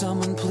 Will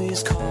someone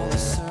please call a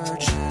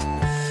surgeon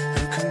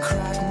who can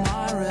crack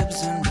my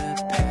ribs and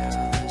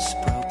repair this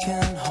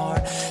broken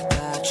heart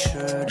that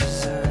sure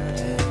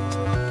deserted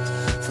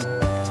for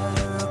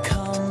better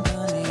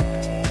company?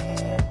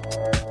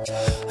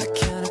 I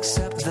can't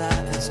accept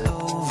that it's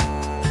over,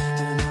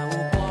 and I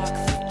will block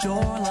the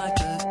door like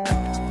a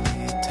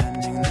goalie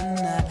tending the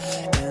net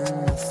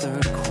in the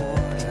third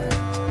quarter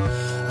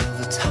of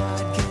a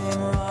tied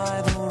game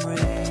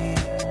rivalry.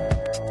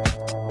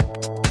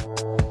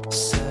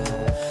 So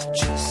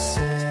just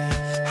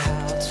say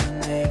how to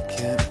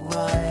make it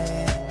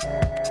right,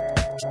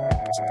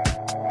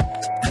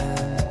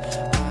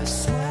 and I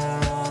swear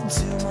I'll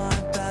do my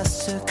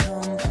best to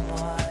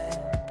comply.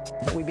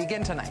 We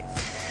begin tonight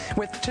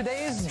with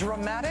today's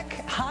dramatic,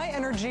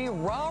 high-energy,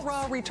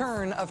 rah-rah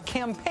return of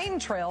campaign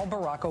trail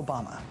Barack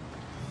Obama.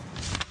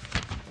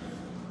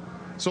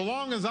 So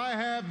long as I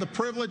have the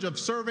privilege of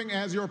serving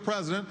as your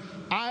president,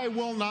 I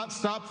will not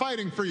stop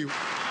fighting for you.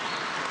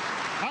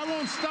 I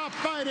won't stop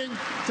fighting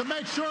to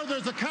make sure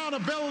there's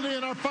accountability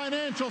in our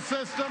financial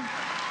system.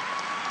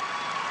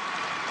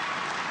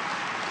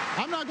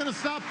 I'm not going to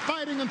stop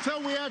fighting until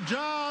we have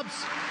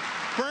jobs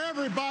for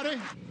everybody.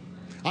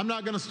 I'm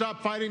not going to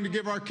stop fighting to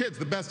give our kids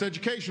the best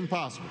education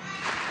possible.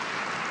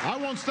 I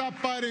won't stop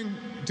fighting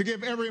to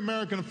give every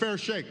American a fair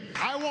shake.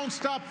 I won't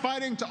stop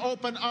fighting to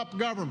open up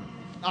government.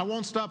 I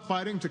won't stop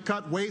fighting to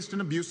cut waste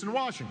and abuse in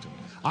Washington.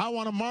 I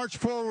want to march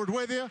forward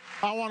with you.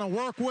 I want to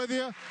work with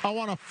you. I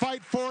want to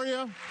fight for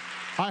you.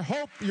 I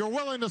hope you're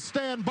willing to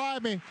stand by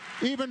me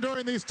even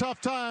during these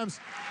tough times,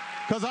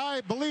 because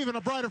I believe in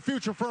a brighter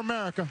future for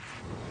America.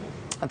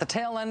 At the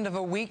tail end of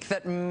a week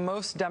that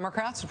most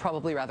Democrats would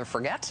probably rather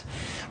forget,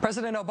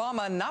 President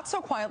Obama not so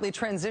quietly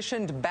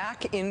transitioned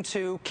back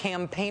into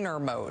campaigner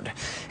mode,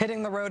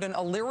 hitting the road in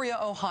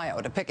Elyria,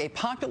 Ohio to pick a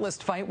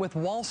populist fight with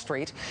Wall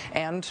Street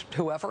and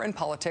whoever in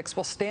politics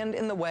will stand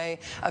in the way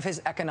of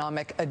his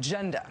economic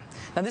agenda.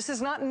 Now, this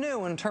is not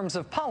new in terms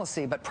of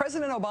policy, but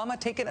President Obama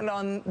taking it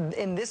on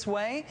in this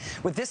way,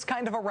 with this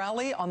kind of a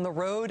rally on the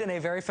road in a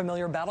very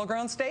familiar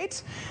battleground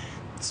state,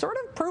 sort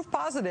of proof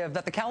positive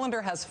that the calendar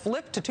has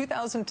flipped to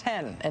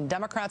 2010 and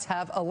Democrats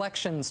have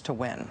elections to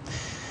win.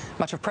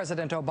 Much of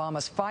President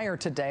Obama's fire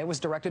today was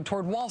directed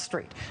toward Wall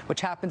Street, which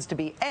happens to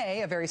be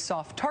A, a very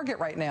soft target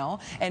right now,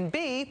 and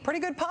B, pretty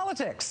good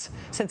politics,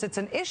 since it's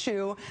an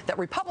issue that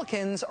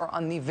Republicans are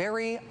on the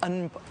very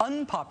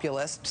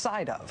unpopulist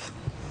side of.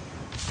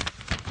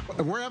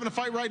 We're having a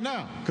fight right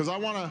now because I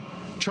want to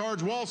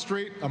charge Wall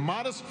Street a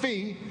modest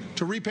fee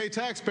to repay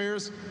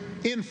taxpayers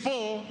in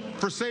full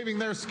for saving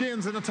their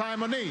skins in a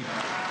time of need.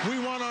 We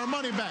want our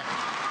money back.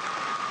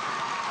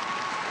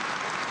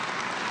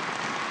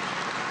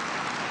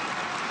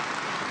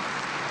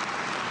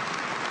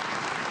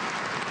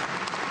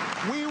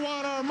 We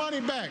want our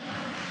money back.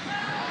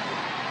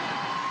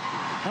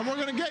 And we're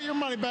going to get your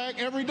money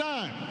back every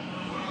dime.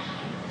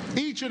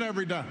 Each and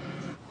every dime.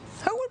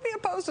 Who would be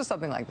opposed to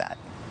something like that?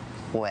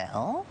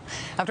 Well,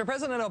 after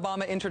President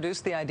Obama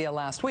introduced the idea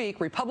last week,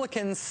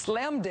 Republicans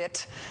slammed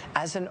it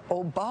as an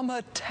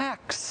Obama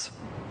tax.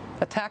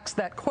 A tax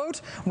that, quote,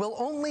 will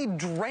only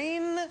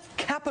drain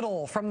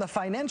capital from the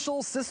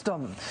financial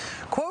system.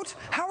 Quote,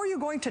 how are you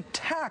going to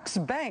tax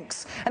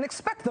banks and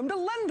expect them to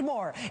lend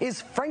more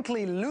is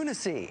frankly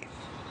lunacy.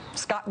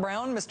 Scott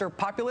Brown, Mr.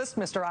 Populist,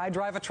 Mr. I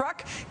Drive a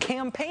Truck,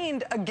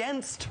 campaigned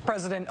against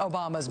President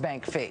Obama's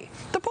bank fee.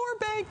 The poor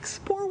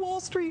banks, poor Wall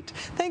Street.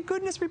 Thank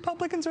goodness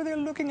Republicans are there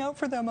looking out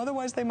for them.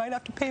 Otherwise, they might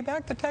have to pay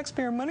back the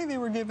taxpayer money they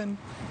were given.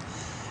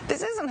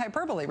 This isn't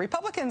hyperbole.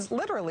 Republicans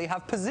literally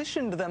have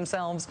positioned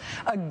themselves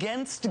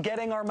against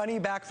getting our money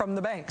back from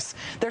the banks.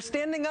 They're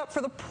standing up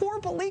for the poor,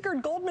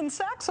 beleaguered Goldman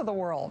Sachs of the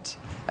world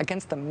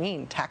against the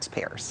mean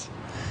taxpayers.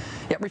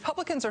 Yet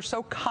Republicans are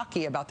so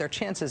cocky about their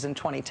chances in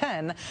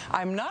 2010,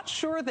 I'm not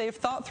sure they've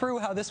thought through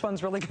how this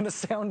one's really going to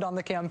sound on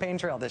the campaign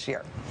trail this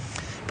year.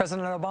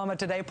 President Obama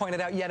today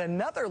pointed out yet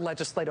another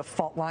legislative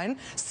fault line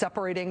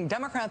separating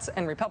Democrats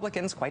and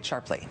Republicans quite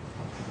sharply.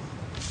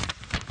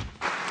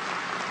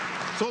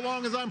 So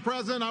long as I'm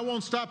president, I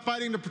won't stop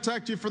fighting to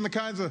protect you from the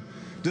kinds of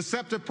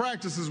deceptive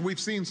practices we've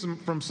seen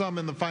from some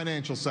in the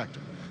financial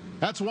sector.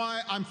 That's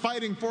why I'm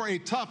fighting for a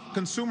tough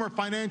consumer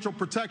financial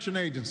protection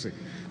agency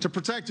to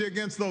protect you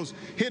against those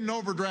hidden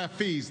overdraft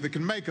fees that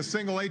can make a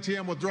single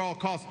ATM withdrawal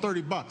cost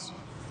 $30.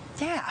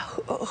 Yeah,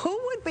 who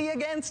would be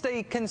against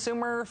a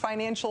consumer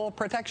financial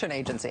protection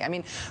agency? I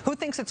mean, who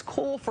thinks it's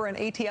cool for an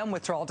ATM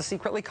withdrawal to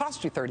secretly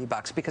cost you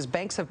 $30 because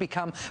banks have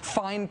become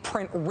fine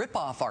print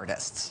rip-off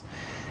artists?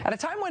 At a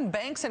time when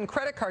banks and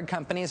credit card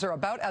companies are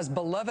about as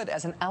beloved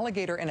as an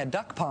alligator in a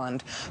duck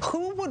pond,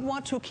 who would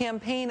want to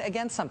campaign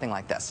against something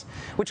like this?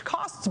 Which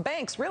costs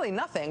banks really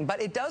nothing,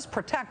 but it does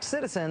protect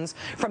citizens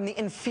from the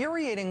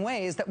infuriating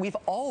ways that we've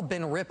all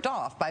been ripped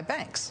off by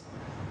banks.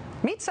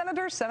 Meet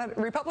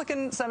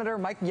Republican Senator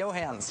Mike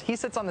Johanns. He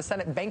sits on the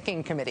Senate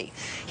Banking Committee.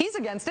 He's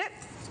against it.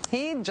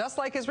 He, just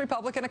like his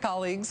Republican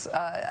colleagues,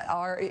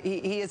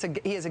 he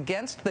is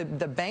against the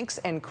banks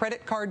and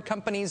credit card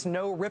companies'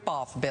 no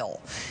ripoff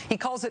bill. He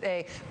calls it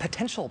a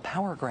potential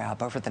power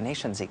grab over the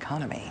nation's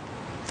economy.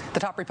 The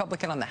top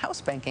Republican on the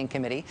House Banking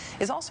Committee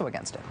is also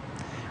against it.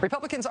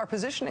 Republicans are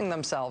positioning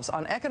themselves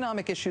on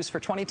economic issues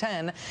for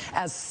 2010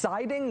 as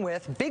siding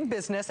with big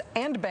business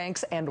and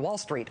banks and Wall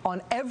Street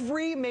on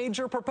every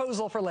major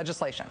proposal for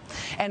legislation.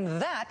 And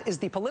that is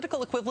the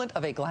political equivalent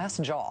of a glass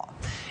jaw.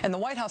 And the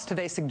White House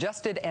today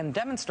suggested and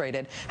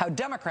demonstrated how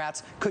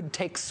Democrats could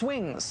take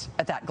swings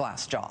at that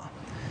glass jaw.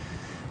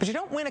 But you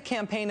don't win a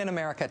campaign in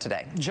America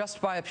today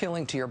just by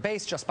appealing to your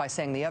base, just by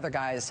saying the other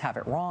guys have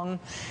it wrong.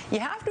 You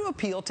have to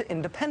appeal to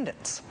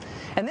independents.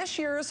 And this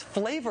year's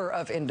flavor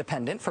of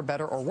independent, for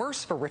better or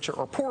worse, for richer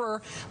or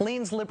poorer,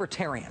 leans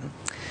libertarian.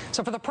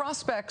 So for the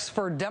prospects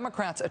for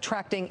Democrats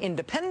attracting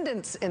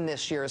independents in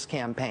this year's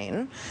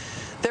campaign,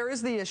 there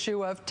is the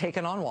issue of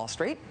taking on Wall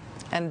Street.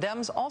 And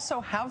Dems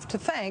also have to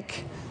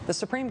thank the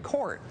Supreme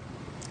Court.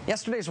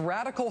 Yesterday's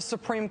radical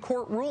Supreme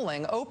Court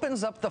ruling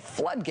opens up the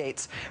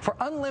floodgates for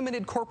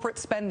unlimited corporate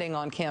spending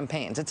on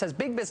campaigns. It says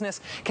big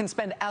business can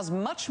spend as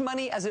much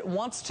money as it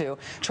wants to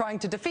trying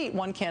to defeat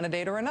one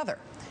candidate or another.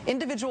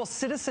 Individual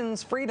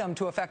citizens' freedom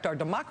to affect our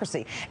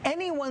democracy,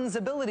 anyone's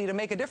ability to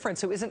make a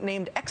difference who isn't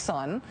named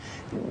Exxon.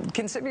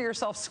 Consider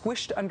yourself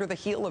squished under the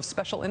heel of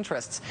special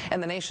interests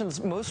and the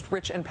nation's most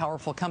rich and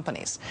powerful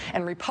companies.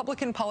 And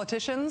Republican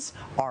politicians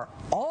are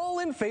all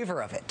in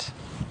favor of it.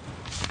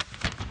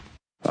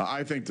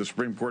 I think the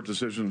Supreme Court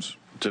decisions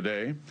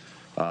today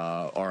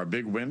are a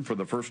big win for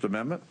the First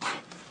Amendment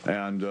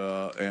and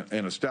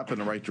a step in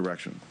the right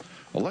direction.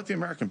 Well, let the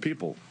American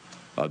people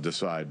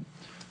decide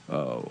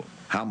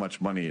how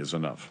much money is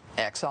enough.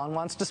 Exxon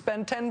wants to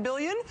spend $10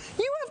 billion.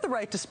 You have the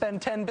right to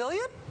spend $10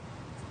 billion.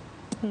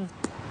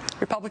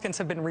 Republicans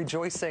have been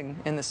rejoicing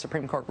in this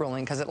Supreme Court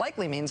ruling because it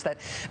likely means that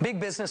big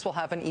business will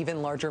have an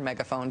even larger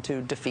megaphone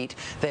to defeat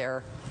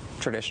their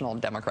traditional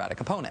Democratic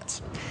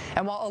opponents.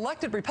 And while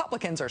elected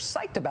Republicans are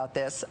psyched about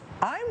this,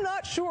 I'm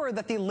not sure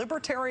that the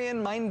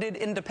libertarian-minded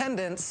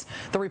independents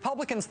the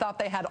Republicans thought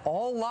they had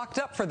all locked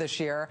up for this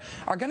year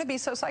are going to be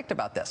so psyched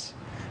about this.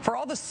 For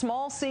all the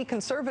small C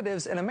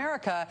conservatives in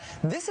America,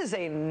 this is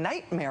a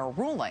nightmare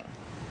ruling.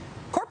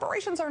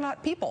 Corporations are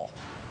not people.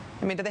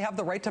 I mean, do they have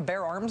the right to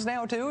bear arms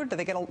now, too? Do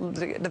they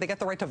get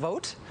the right to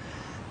vote?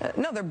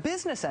 No, they're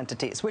business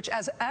entities, which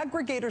as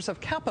aggregators of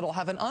capital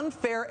have an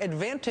unfair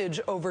advantage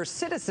over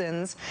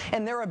citizens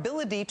and their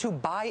ability to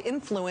buy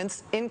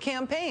influence in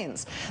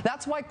campaigns.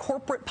 That's why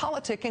corporate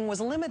politicking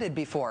was limited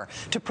before,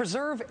 to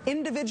preserve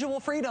individual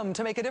freedom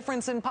to make a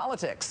difference in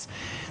politics.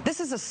 This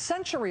is a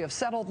century of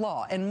settled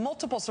law and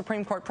multiple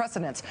Supreme Court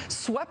precedents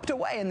swept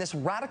away in this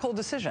radical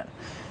decision.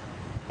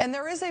 And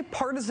there is a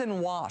partisan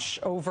wash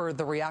over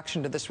the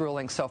reaction to this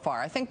ruling so far,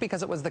 I think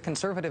because it was the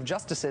conservative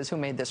justices who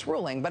made this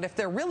ruling. But if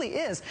there really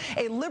is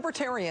a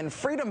libertarian,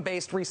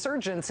 freedom-based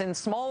resurgence in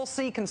small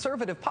C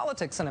conservative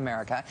politics in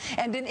America,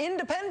 and in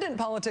independent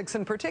politics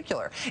in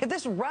particular, if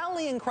this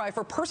rallying cry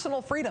for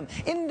personal freedom,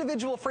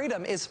 individual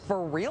freedom, is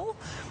for real,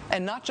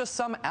 and not just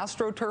some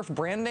AstroTurf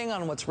branding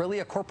on what's really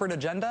a corporate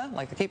agenda,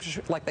 like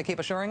they keep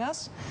assuring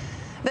us,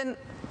 then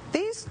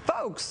these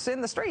folks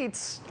in the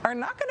streets are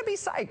not going to be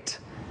psyched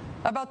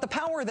about the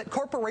power that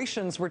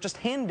corporations were just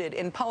handed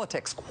in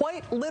politics,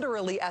 quite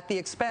literally at the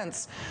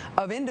expense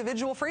of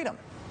individual freedom.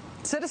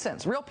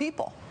 Citizens, real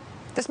people.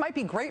 This might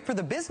be great for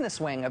the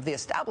business wing of the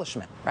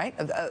establishment, right,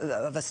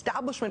 of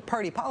establishment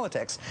party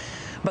politics,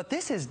 but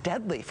this is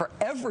deadly for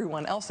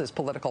everyone else's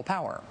political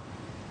power.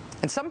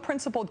 And some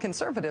principled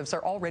conservatives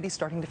are already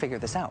starting to figure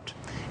this out.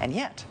 And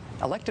yet,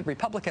 elected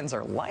Republicans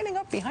are lining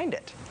up behind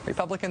it.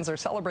 Republicans are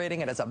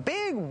celebrating it as a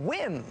big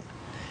win.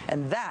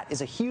 And that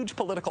is a huge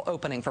political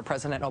opening for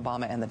President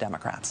Obama and the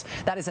Democrats.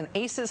 That is an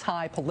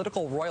aces-high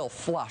political royal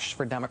flush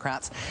for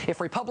Democrats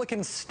if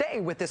Republicans stay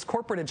with this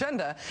corporate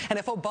agenda, and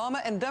if Obama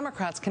and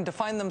Democrats can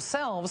define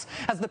themselves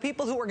as the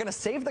people who are going to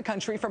save the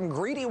country from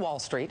greedy Wall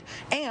Street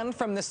and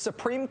from this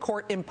Supreme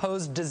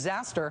Court-imposed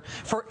disaster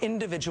for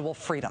individual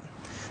freedom.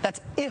 That's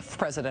if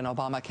President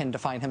Obama can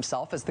define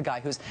himself as the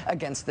guy who's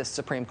against this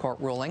Supreme Court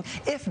ruling,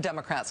 if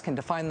Democrats can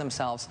define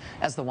themselves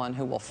as the one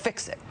who will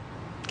fix it.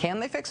 Can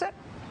they fix it?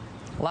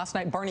 Last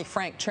night, Barney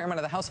Frank, chairman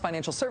of the House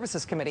Financial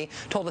Services Committee,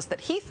 told us that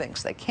he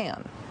thinks they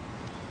can.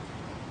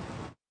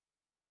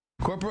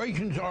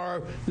 Corporations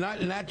are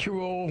not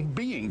natural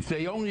beings.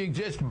 They only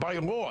exist by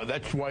law.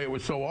 That's why it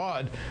was so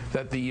odd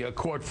that the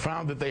court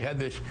found that they had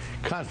this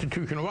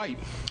constitutional right.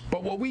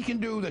 But what we can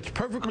do that's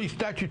perfectly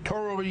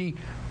statutorily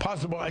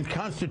possible and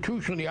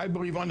constitutionally, I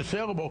believe,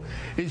 unassailable,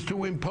 is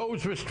to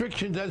impose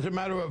restrictions as a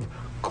matter of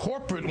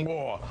corporate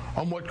law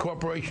on what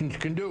corporations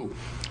can do.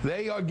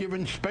 They are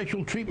given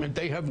special treatment.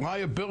 They have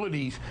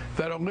liabilities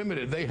that are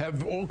limited. They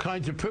have all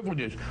kinds of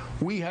privileges.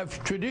 We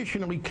have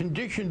traditionally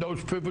conditioned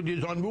those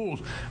privileges on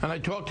rules. And I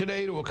talked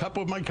today to a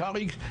couple of my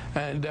colleagues,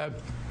 and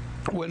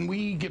when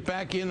we get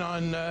back in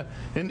on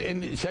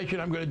in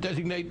session, I'm going to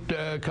designate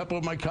a couple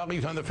of my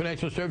colleagues on the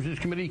Financial Services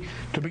Committee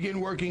to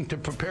begin working to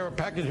prepare a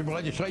package of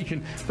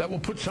legislation that will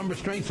put some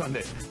restraints on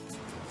this.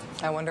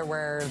 I wonder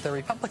where the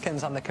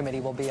Republicans on the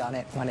committee will be on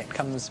it when it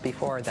comes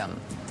before them.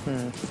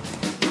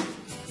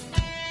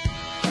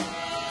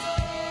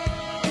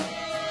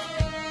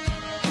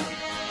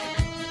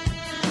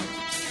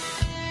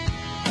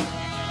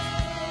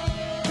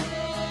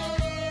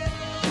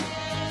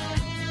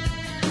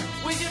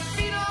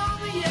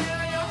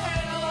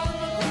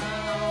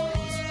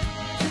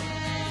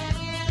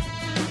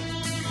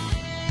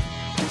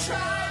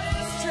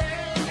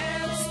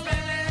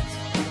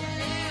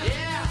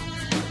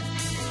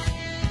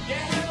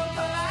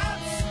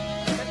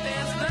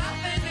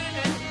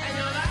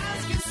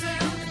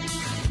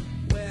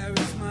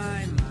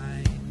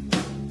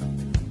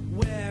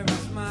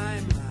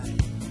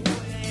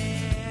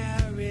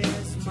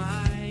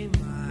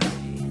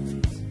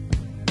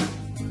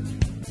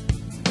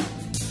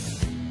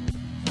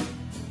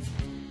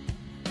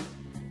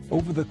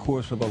 Over the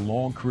course of a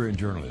long career in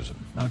journalism,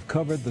 I've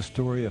covered the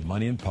story of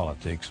money in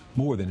politics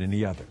more than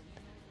any other.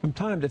 From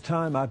time to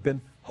time, I've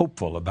been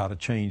hopeful about a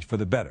change for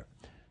the better.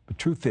 But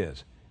truth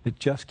is, it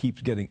just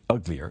keeps getting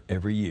uglier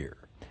every year.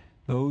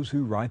 Those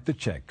who write the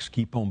checks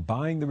keep on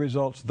buying the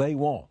results they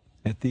want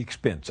at the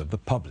expense of the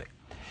public.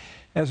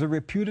 As a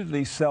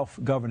reputedly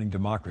self-governing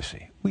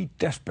democracy, we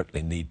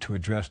desperately need to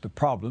address the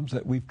problems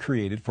that we've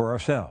created for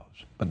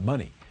ourselves. But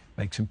money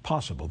makes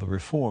impossible the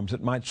reforms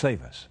that might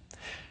save us.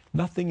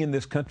 Nothing in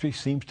this country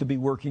seems to be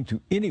working to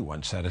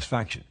anyone's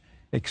satisfaction,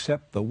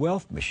 except the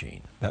wealth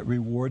machine that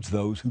rewards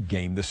those who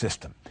game the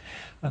system.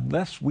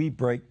 Unless we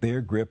break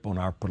their grip on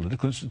our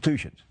political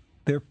institutions,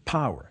 their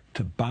power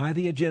to buy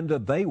the agenda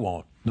they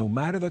want, no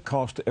matter the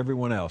cost to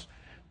everyone else,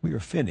 we are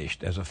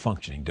finished as a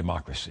functioning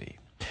democracy.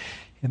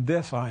 In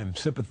this, I am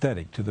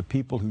sympathetic to the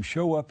people who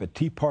show up at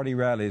Tea Party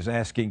rallies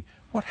asking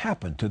what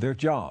happened to their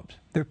jobs,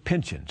 their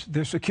pensions,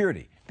 their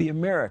security, the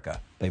America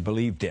they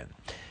believed in.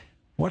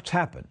 What's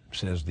happened,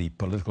 says the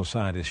political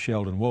scientist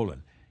Sheldon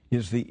Wolin,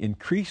 is the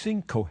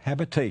increasing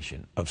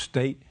cohabitation of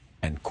state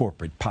and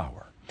corporate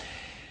power.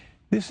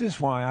 This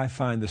is why I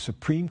find the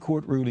Supreme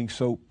Court ruling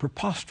so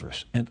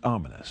preposterous and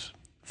ominous.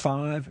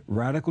 5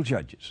 radical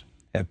judges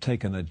have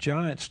taken a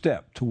giant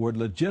step toward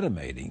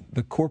legitimating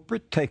the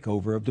corporate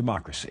takeover of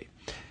democracy.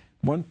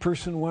 One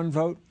person, one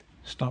vote?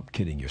 Stop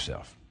kidding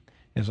yourself.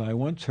 As I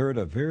once heard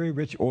a very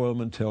rich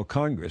oilman tell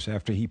Congress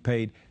after he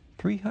paid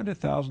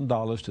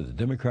 $300,000 to the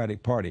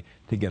Democratic Party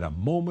to get a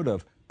moment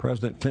of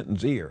President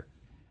Clinton's ear,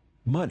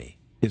 money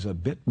is a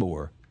bit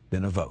more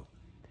than a vote.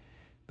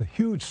 The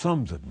huge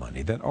sums of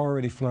money that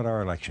already flood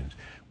our elections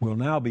will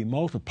now be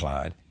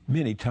multiplied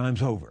many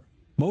times over,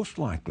 most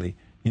likely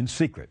in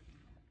secret.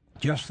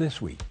 Just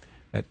this week,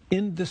 that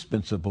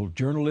indispensable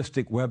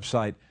journalistic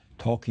website,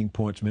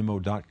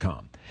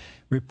 TalkingPointsMemo.com,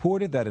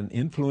 reported that an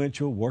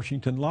influential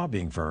Washington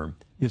lobbying firm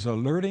is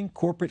alerting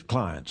corporate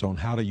clients on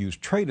how to use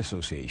trade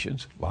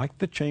associations, like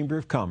the Chamber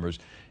of Commerce,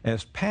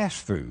 as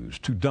pass-throughs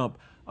to dump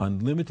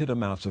unlimited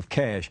amounts of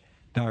cash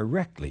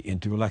directly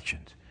into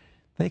elections.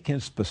 They can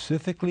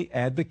specifically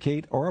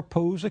advocate or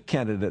oppose a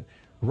candidate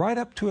right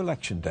up to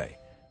Election Day,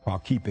 while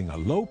keeping a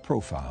low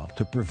profile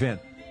to prevent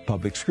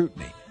public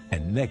scrutiny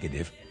and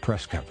negative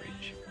press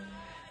coverage.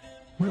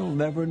 We'll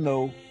never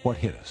know what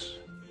hit us,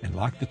 and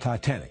like the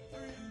Titanic,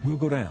 we'll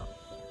go down,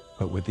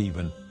 but with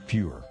even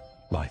fewer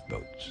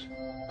lifeboats.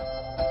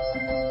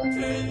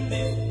 Turn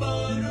this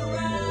boat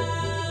around.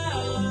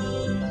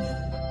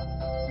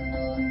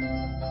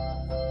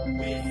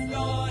 We're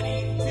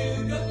starting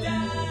to go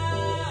down.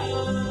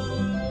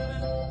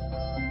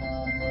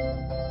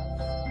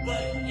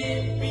 But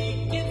it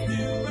begins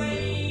to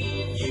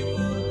rain. You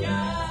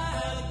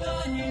forgot the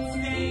it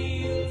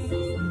stains.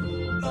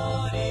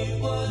 Thought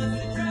it was a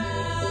drought.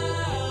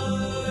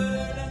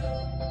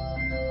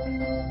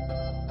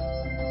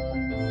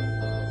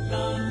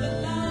 La la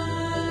la,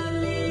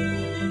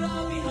 leave it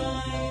all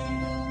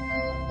behind.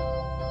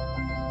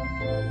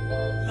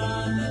 La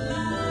la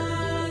la,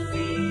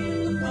 see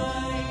the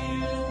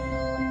fire.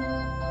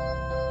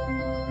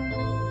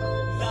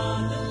 La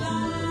la la,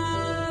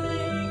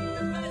 make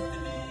the best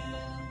of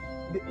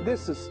it.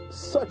 This is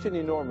such an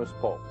enormous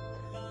poll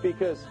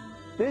because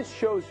this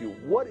shows you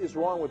what is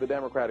wrong with the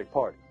Democratic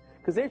Party.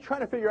 Because they're trying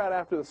to figure out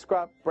after the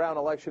Scott Brown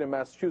election in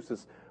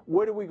Massachusetts,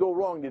 where did we go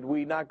wrong? Did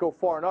we not go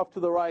far enough to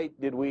the right?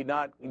 Did we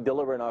not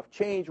deliver enough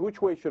change?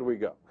 Which way should we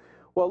go?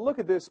 Well, look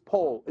at this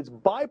poll. It's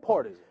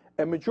bipartisan.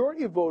 A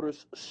majority of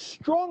voters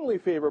strongly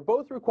favor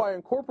both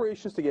requiring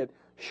corporations to get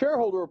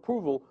shareholder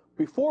approval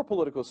before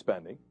political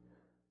spending.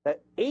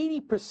 That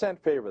 80%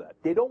 favor that.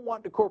 They don't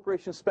want the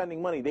corporations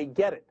spending money. They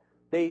get it.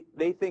 They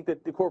think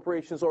that the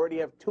corporations already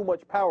have too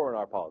much power in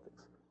our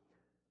politics.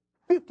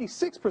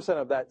 56%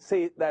 of that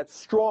say that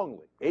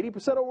strongly.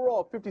 80%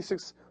 overall,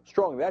 56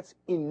 strongly. That's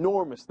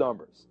enormous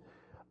numbers.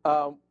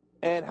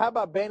 And how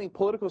about banning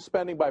political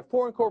spending by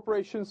foreign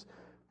corporations?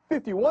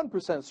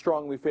 51%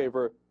 strongly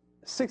favor,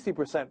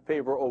 60%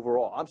 favor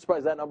overall. I'm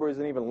surprised that number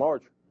isn't even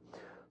larger.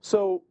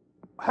 So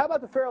how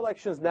about the Fair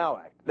Elections Now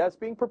Act? That's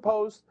being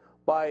proposed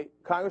by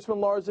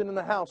Congressman Larson in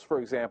the House, for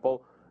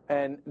example,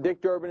 and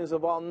Dick Durbin is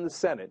involved in the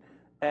Senate.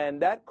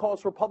 And that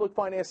calls for public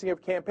financing of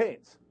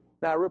campaigns.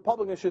 Now,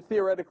 Republicans should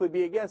theoretically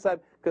be against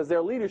that because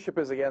their leadership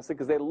is against it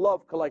because they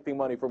love collecting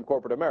money from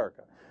corporate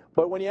America.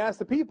 But when you ask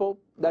the people,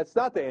 that's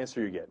not the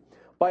answer you get.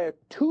 By a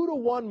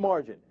 2-to-1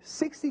 margin,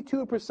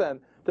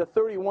 62% to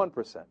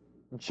 31%,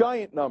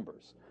 giant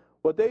numbers.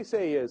 What they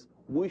say is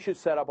we should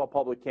set up a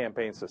public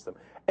campaign system.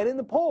 And in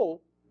the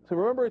poll, so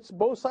remember, it's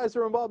both sides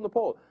are involved in the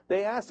poll.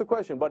 They asked the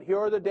question, but here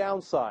are the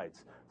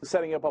downsides to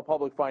setting up a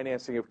public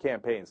financing of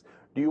campaigns.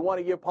 Do you want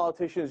to give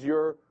politicians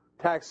your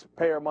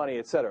taxpayer money,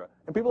 et cetera?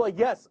 And people are like,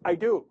 yes, I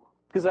do,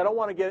 because I don't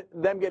want to get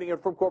them getting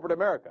it from corporate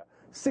America.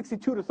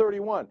 62 to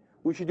 31,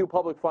 we should do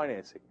public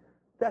financing.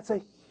 That's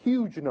a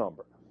huge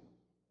number.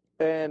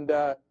 And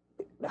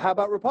how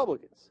about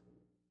Republicans?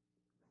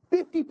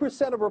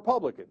 50% of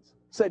Republicans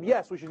said,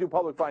 yes, we should do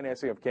public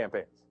financing of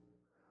campaigns.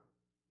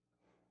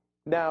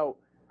 Now,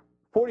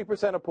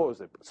 40% oppose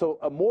it. So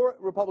more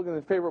Republicans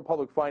in favor of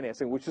public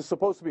financing, which is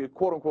supposed to be a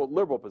quote-unquote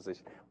liberal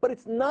position. But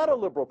it's not a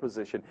liberal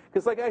position.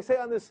 Because like I say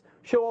on this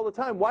show all the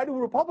time, why do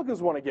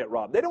Republicans want to get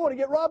robbed? They don't want to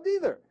get robbed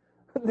either.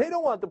 They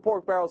don't want the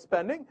pork barrel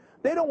spending.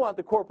 They don't want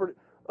the corporate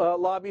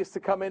lobbyists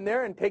to come in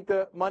there and take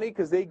the money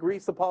because they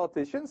grease the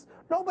politicians.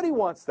 Nobody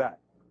wants that.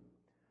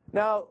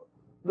 Now,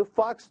 the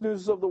Fox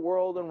News of the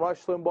world and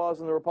Rush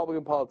Limbaugh's and the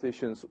Republican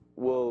politicians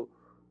will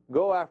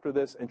go after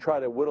this and try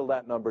to whittle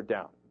that number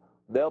down.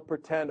 They'll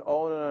pretend,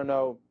 oh,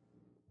 no,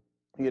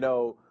 you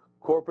know,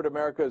 corporate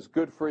America is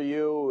good for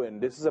you, and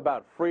this is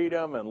about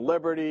freedom and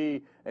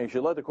liberty, and you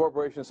should let the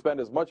corporations spend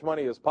as much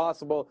money as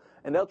possible,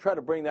 and they'll try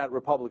to bring that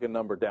Republican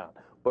number down.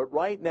 But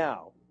right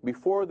now,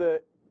 before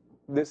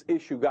this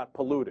issue got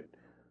polluted,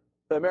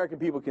 the American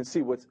people can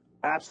see what's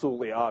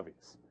absolutely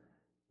obvious,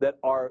 that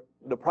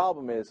the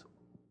problem is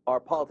our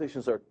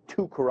politicians are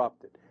too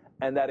corrupted,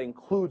 and that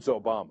includes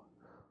Obama.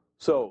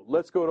 So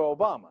let's go to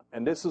Obama,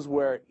 and this is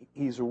where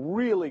he's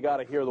really got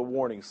to hear the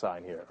warning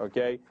sign here,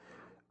 okay?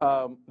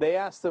 They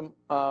asked him,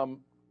 do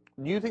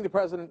you think the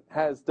president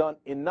has done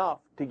enough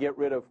to get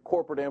rid of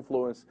corporate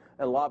influence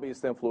and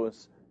lobbyist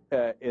influence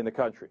in the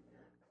country?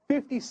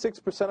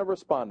 56% of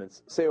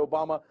respondents say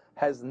Obama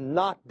has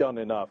not done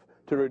enough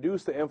to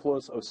reduce the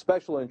influence of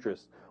special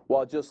interests,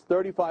 while just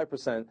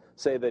 35%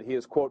 say that he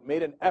has, quote,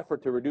 made an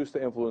effort to reduce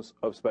the influence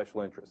of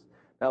special interests.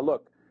 Now,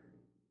 look,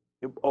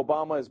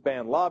 Obama has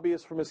banned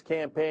lobbyists from his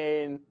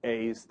campaign.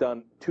 He's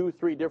done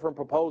 2-3 different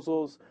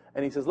proposals.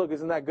 And he says, look,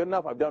 isn't that good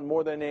enough? I've done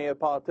more than any other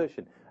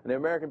politician. And the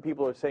American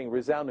people are saying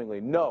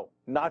resoundingly, no,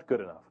 not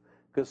good enough.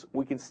 Because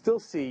we can still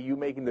see you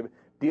making the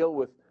deal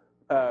with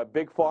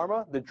Big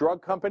Pharma, the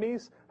drug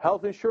companies,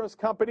 health insurance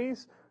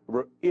companies,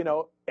 you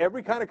know,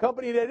 every kind of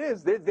company that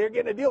is, they're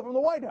getting a deal from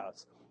the White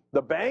House.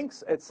 The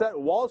banks, etc.,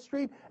 Wall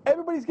Street,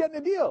 everybody's getting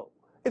a deal.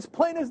 It's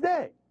plain as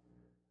day.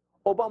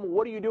 Obama,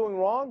 what are you doing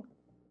wrong?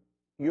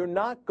 You're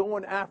not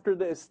going after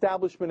the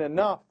establishment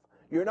enough.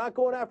 You're not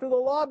going after the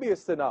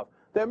lobbyists enough.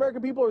 The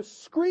American people are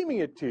screaming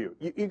it to you.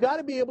 You got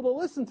to be able to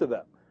listen to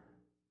them.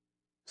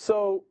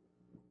 So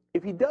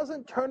if he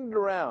doesn't turn it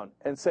around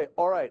and say,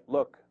 all right,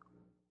 look,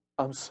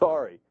 I'm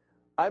sorry,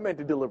 I meant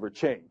to deliver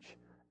change.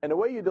 And the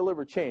way you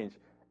deliver change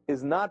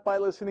is not by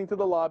listening to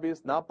the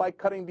lobbyists, not by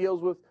cutting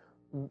deals with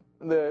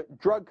the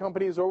drug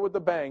companies or with the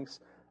banks,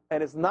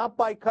 and it's not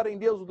by cutting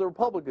deals with the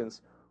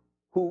Republicans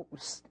who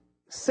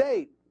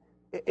say,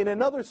 in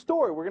another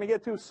story we're going to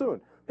get to soon,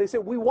 they say,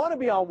 we want to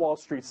be on Wall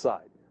Street's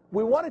side.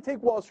 We want to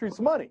take Wall Street's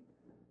money.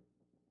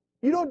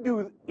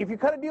 If you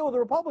cut a deal with the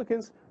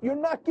Republicans, you're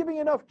not giving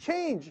enough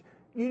change.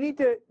 You need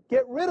to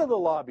get rid of the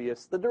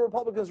lobbyists that the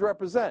Republicans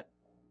represent.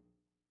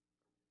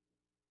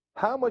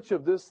 How much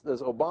of this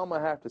does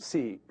Obama have to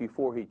see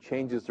before he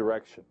changes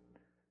direction?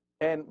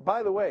 And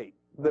by the way,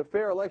 the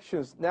Fair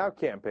Elections Now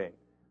campaign,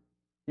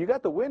 you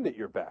got the wind at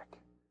your back.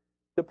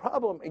 The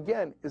problem,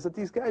 again, is that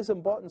these guys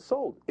have bought and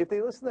sold. If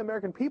they listen to the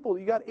American people,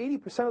 you got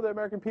 80% of the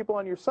American people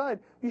on your side.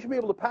 You should be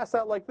able to pass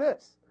that like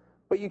this.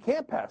 But you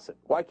can't pass it.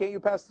 Why can't you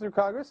pass it through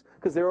Congress?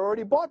 Because they're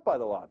already bought by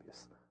the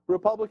lobbyists,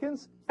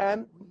 Republicans,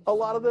 and a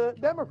lot of the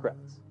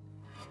Democrats.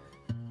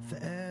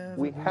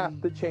 We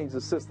have to change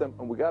the system,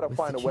 and we got to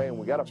find a way, and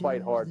we got to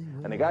fight hard.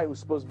 And the guy who's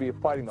supposed to be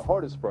fighting the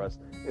hardest for us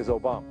is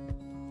Obama.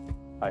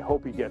 I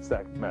hope he gets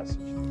that message.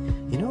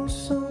 You know,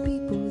 some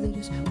people, they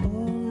just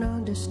won't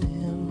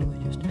understand, or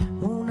just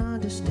won't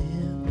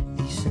understand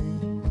these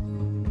things.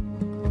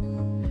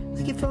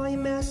 Thank you for your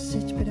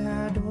message, but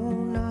I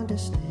don't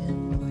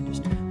understand, or I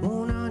just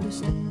won't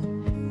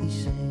understand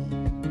these things.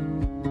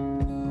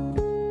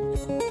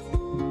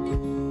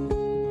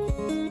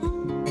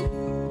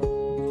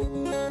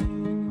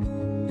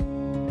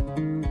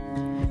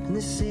 In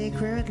this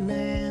sacred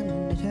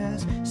land, it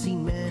has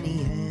seen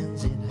many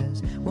hands, it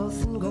has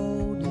wealth and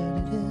gold, yet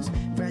it is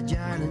fragile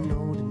and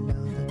old, and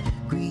now the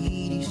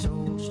greedy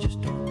souls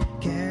just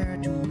don't care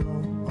to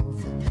know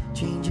of the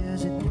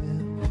changes it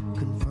will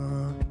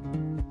confront.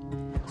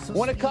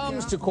 When it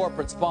comes to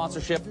corporate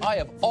sponsorship, I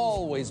have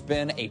always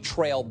been a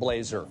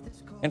trailblazer.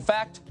 In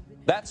fact,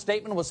 that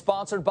statement was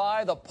sponsored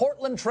by the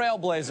Portland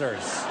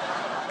Trailblazers.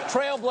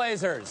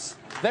 Trailblazers,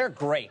 they're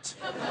great.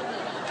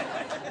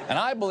 And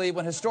I believe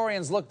when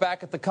historians look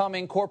back at the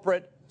coming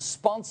corporate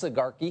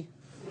sponsigarchy,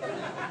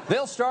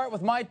 they'll start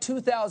with my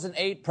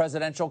 2008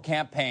 presidential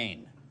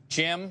campaign.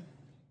 Jim,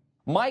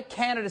 my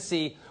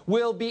candidacy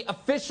will be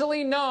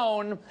officially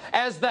known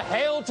as the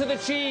Hail to the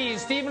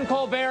Cheese Stephen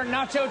Colbert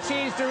Nacho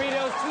Cheese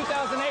Doritos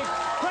 2008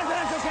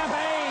 presidential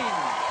campaign.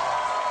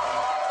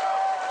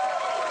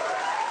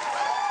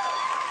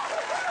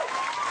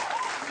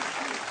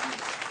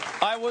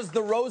 I was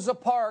the Rosa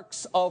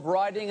Parks of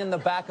riding in the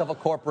back of a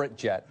corporate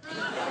jet.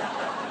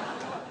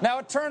 Now,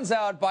 it turns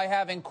out by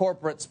having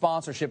corporate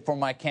sponsorship for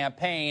my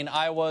campaign,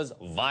 I was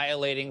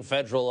violating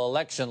federal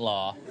election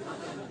law.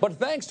 But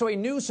thanks to a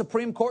new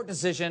Supreme Court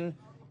decision,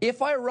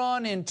 if I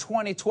run in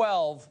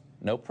 2012,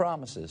 no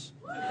promises.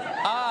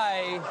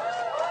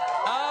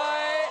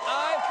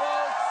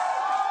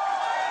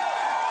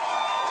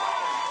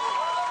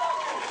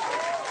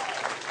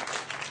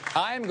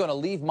 I am going to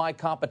leave my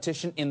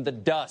competition in the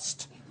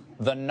dust,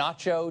 the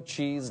nacho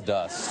cheese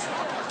dust.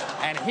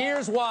 And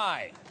here's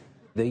why.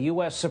 The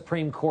U.S.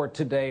 Supreme Court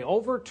today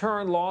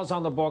overturned laws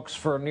on the books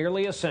for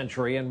nearly a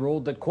century and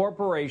ruled that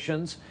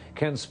corporations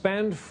can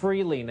spend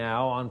freely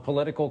now on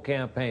political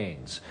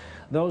campaigns.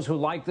 Those who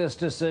like this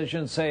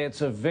decision say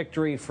it's a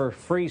victory for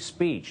free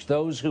speech.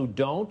 Those who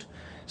don't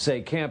say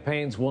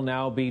campaigns will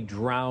now be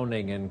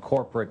drowning in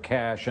corporate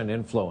cash and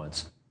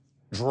influence.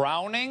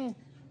 Drowning?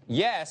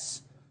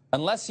 Yes,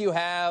 unless you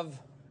have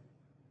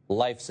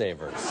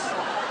lifesavers.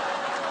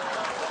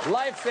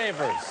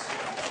 Lifesavers.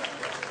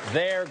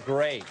 They're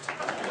great.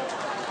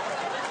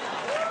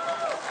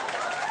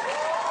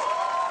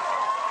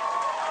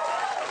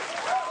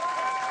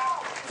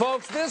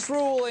 Folks, this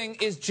ruling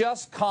is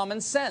just common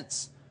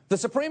sense. The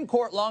Supreme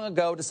Court long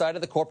ago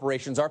decided that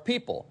corporations are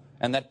people,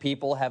 and that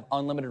people have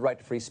unlimited right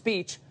to free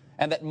speech,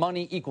 and that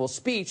money equals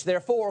speech.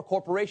 Therefore,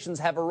 corporations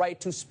have a right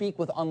to speak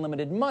with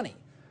unlimited money.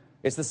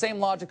 It's the same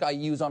logic I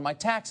use on my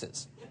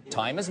taxes.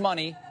 Time is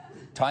money.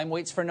 Time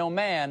waits for no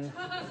man.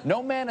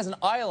 No man is an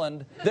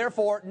island.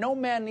 Therefore, no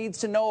man needs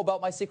to know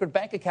about my secret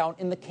bank account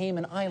in the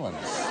Cayman Islands.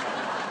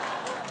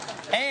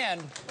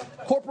 And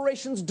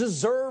corporations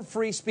deserve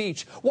free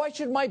speech. Why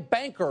should my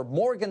banker,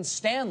 Morgan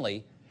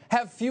Stanley,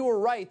 have fewer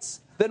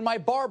rights than my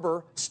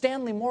barber,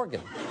 Stanley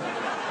Morgan?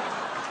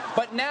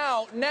 But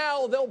now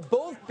they'll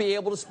both be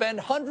able to spend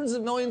hundreds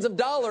of millions of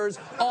dollars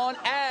on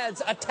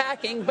ads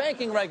attacking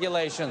banking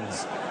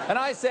regulations. And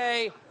I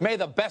say, may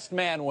the best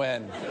man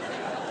win.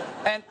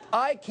 And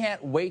I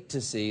can't wait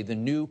to see the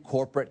new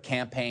corporate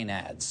campaign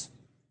ads.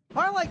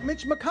 I like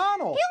Mitch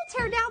McConnell. He'll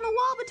tear down the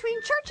wall between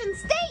church and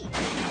state.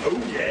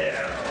 Oh,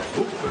 yeah.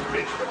 Vote for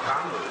Mitch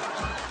McConnell.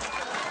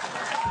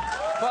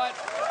 But,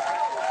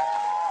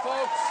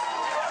 folks,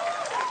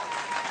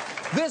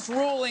 this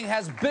ruling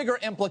has bigger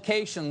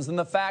implications than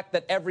the fact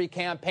that every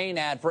campaign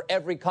ad for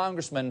every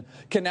congressman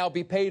can now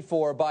be paid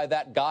for by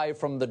that guy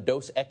from the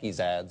Dos Equis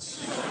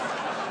ads.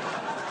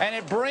 And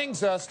it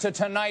brings us to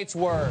tonight's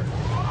word.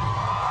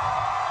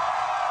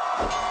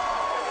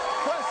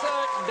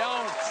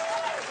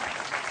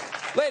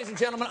 Ladies and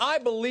gentlemen, I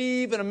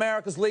believe in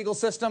America's legal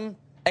system,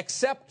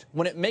 except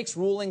when it makes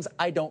rulings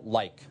I don't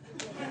like.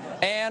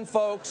 And,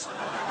 folks,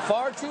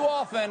 far too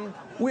often,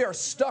 we are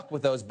stuck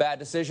with those bad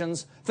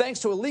decisions thanks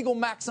to a legal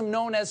maxim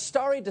known as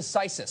stare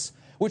decisis,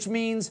 which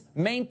means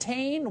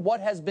maintain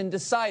what has been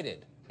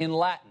decided in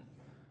Latin.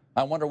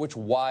 I wonder which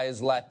wise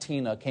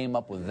Latina came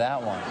up with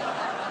that one.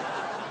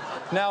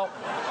 Now,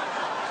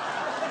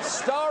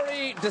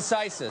 stare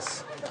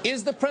decisis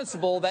is the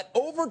principle that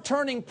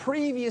overturning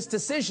previous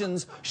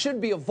decisions should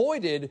be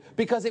avoided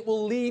because it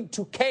will lead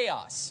to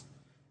chaos.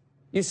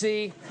 You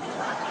see,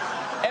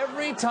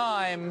 every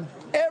time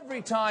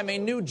a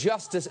new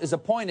justice is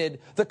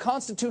appointed, the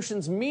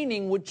Constitution's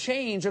meaning would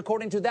change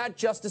according to that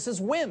justice's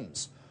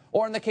whims.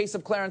 Or in the case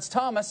of Clarence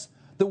Thomas,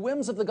 the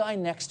whims of the guy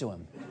next to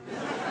him.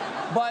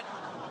 But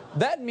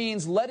that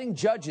means letting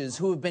judges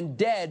who have been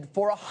dead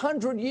for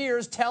 100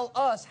 years tell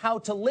us how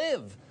to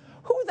live.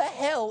 Who the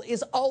hell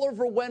is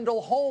Oliver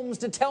Wendell Holmes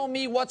to tell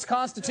me what's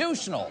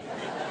constitutional?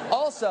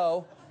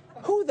 Also,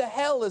 who the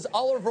hell is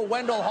Oliver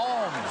Wendell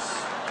Holmes?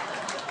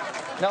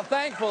 Now,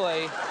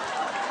 thankfully,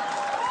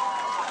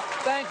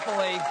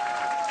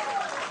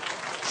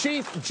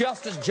 Chief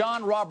Justice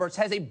John Roberts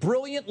has a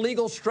brilliant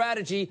legal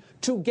strategy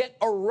to get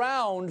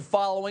around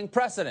following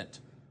precedent.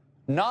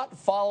 Not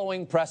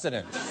following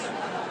precedent.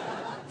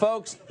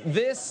 Folks,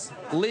 this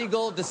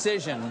legal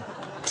decision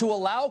to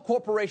allow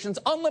corporations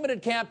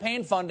unlimited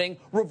campaign funding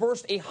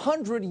reversed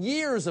 100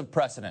 years of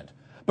precedent.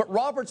 But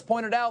Roberts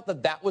pointed out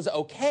that that was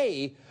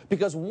okay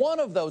because one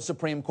of those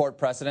Supreme Court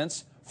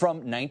precedents from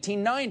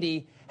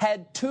 1990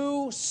 had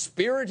 2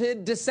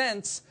 spirited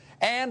dissents,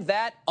 and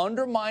that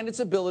undermined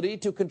its ability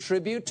to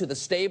contribute to the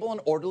stable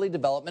and orderly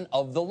development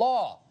of the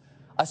law,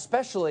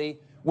 especially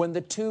when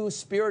the 2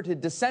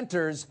 spirited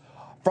dissenters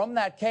from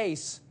that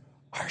case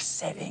are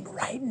sitting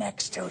right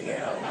next to you.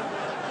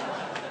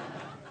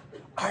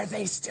 Are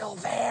they still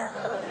there?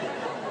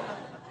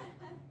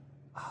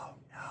 Oh,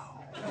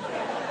 no.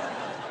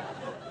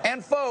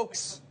 And,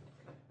 folks,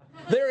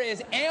 there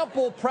is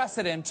ample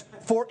precedent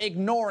for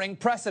ignoring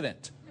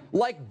precedent,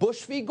 like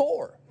Bush v.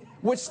 Gore,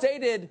 which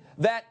stated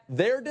that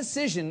their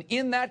decision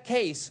in that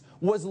case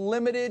was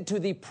limited to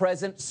the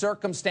present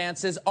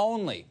circumstances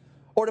only.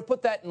 Or to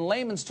put that in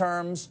layman's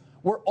terms,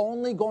 we're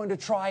only going to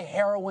try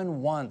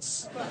heroin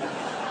once.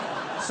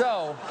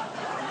 So,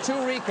 to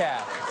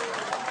recap,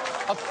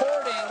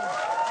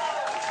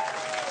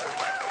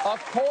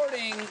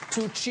 according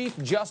to Chief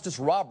Justice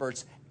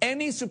Roberts,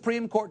 any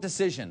Supreme Court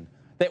decision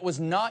that was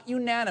not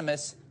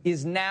unanimous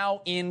is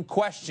now in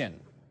question.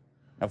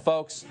 Now,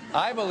 folks,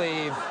 I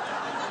believe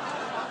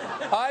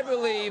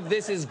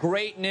this is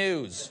great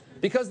news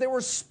because there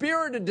were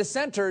spirited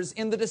dissenters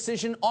in the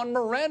decision on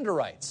Miranda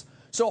rights.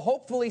 So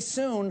hopefully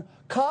soon,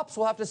 cops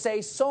will have to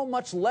say so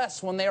much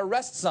less when they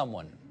arrest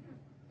someone.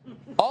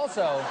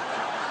 Also,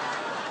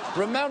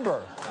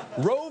 remember,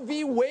 Roe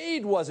v.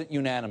 Wade wasn't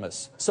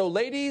unanimous. So,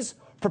 ladies,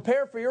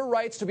 prepare for your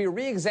rights to be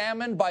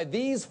re-examined by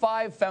these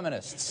 5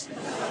 feminists.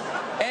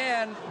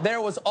 And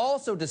there was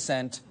also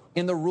dissent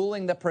in the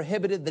ruling that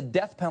prohibited the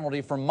death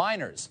penalty for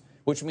minors,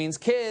 which means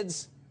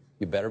kids,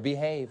 you better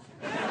behave.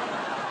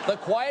 The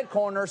quiet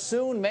corner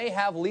soon may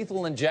have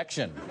lethal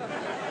injection.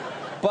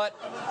 But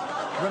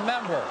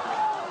remember,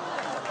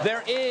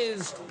 there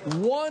is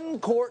one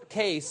court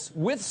case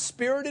with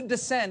spirited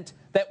dissent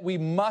that we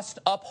must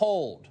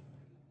uphold.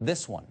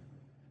 This one.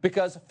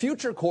 Because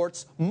future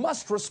courts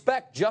must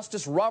respect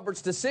Justice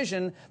Roberts'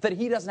 decision that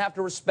he doesn't have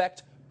to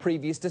respect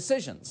previous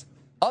decisions.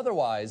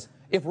 Otherwise,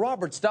 if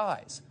Roberts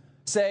dies,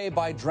 say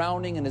by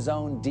drowning in his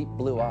own deep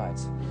blue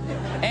eyes,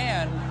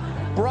 and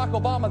Barack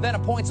Obama then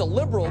appoints a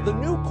liberal, the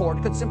new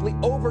court could simply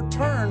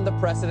overturn the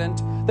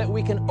precedent that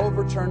we can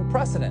overturn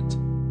precedent.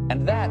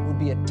 And that would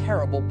be a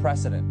terrible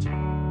precedent.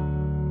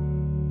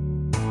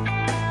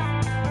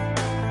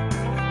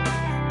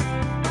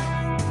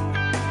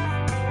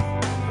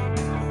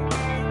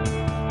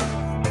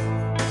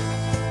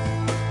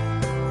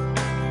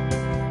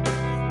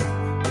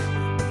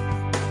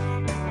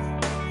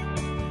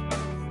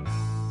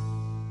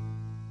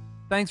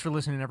 Thanks for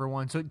listening,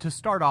 everyone. So to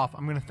start off,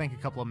 I'm going to thank a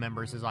couple of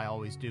members, as I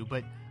always do.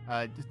 But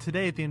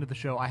today at the end of the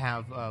show, I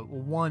have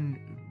one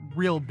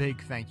real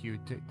big thank you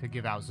to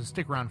give out. So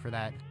stick around for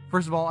that.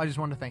 First of all, I just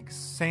want to thank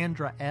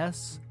Sandra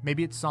S.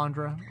 Maybe it's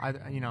Sandra,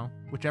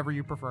 whichever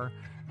you prefer,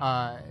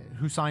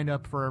 who signed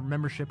up for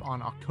membership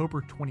on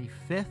October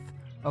 25th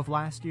of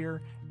last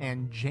year,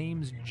 and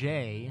James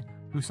J.,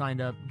 who signed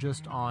up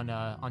just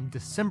on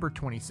December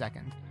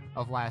 22nd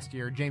of last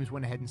year. James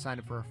went ahead and signed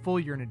up for a full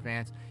year in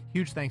advance.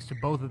 Huge thanks to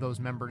both of those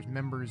members.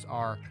 Members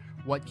are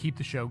what keep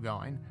the show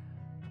going.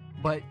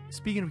 But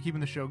speaking of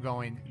keeping the show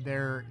going,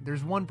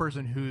 there's one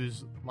person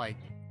who's like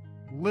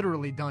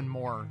literally done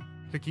more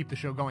to keep the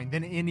show going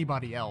than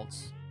anybody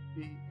else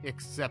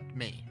except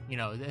me. You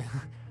know,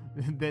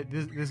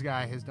 this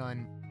guy has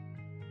done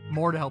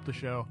more to help the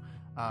show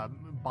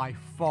by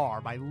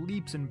far, by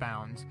leaps and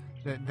bounds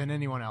than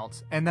anyone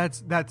else, and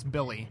that's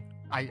Billy.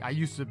 I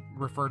used to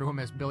refer to him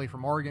as Billy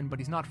from Oregon, but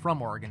he's not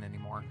from Oregon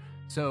anymore.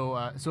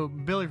 So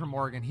Billy from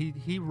Oregon,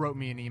 he wrote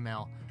me an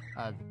email,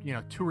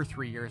 2 or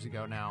 3 years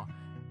ago now,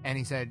 and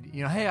he said,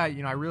 hey,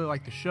 I really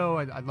like the show.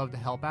 I'd love to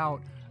help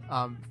out.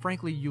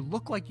 Frankly, you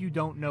look like you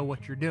don't know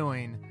what you're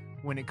doing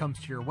when it comes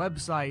to your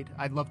website.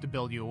 I'd love to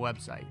build you a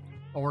website.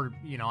 Or,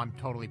 I'm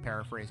totally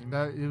paraphrasing,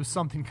 but it was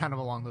something kind of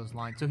along those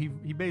lines. So he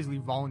basically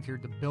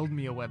volunteered to build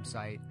me a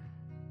website,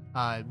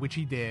 which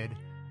he did.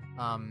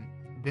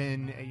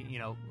 Then,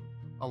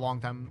 a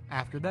long time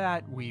after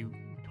that, we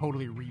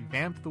totally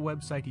revamped the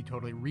website. He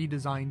totally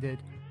redesigned it.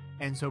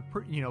 And so,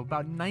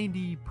 about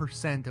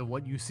 90% of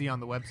what you see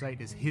on the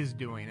website is his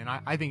doing. And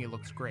I think it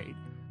looks great.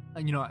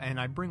 And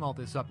I bring all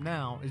this up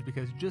now is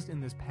because just in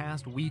this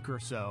past week or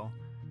so,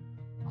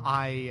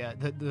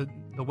 the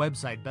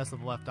website,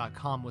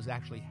 bestoftheleft.com, was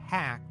actually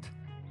hacked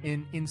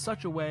in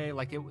such a way,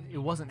 like it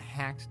wasn't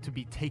hacked to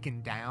be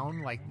taken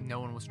down, like no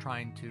one was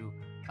trying to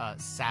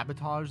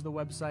sabotage the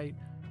website,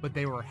 but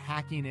they were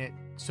hacking it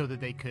so that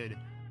they could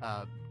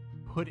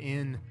put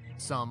in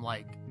some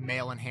like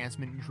male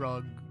enhancement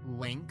drug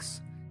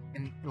links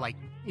and like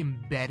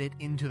embed it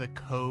into the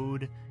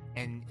code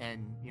and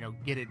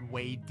get it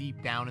way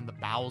deep down in the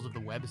bowels of the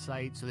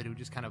website so that it would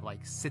just kind of like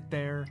sit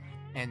there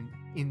and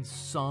in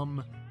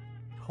some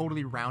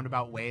totally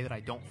roundabout way that I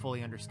don't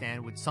fully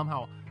understand would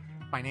somehow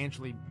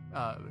financially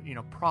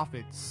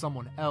profit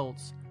someone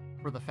else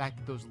for the fact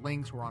that those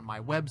links were on my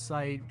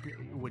website,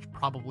 which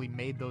probably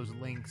made those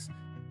links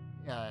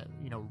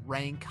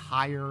rank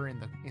higher in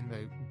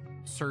the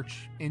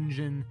search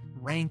engine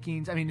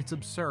rankings. I mean, it's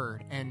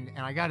absurd. And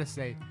I gotta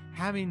say,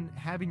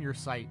 having your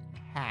site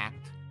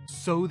hacked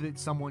so that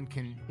someone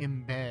can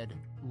embed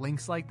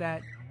links like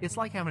that, it's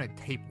like having a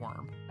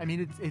tapeworm. I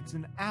mean, it's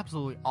an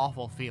absolutely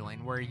awful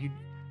feeling where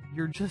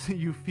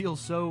you feel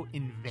so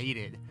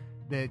invaded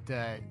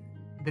that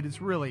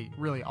it's really,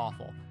 really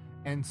awful.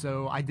 And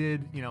so I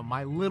did,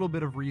 my little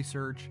bit of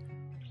research.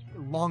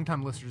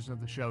 Longtime listeners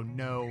of the show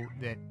know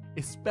that,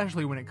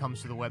 especially when it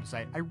comes to the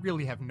website, I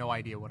really have no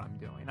idea what I'm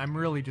doing. I'm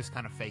really just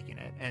kind of faking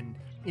it. And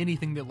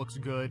anything that looks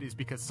good is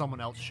because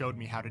someone else showed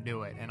me how to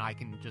do it, and I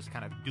can just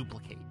kind of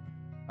duplicate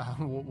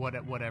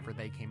whatever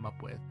they came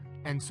up with.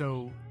 And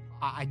so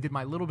I did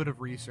my little bit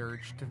of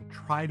research to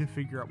try to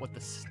figure out what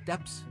the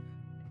steps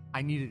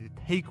I needed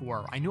to take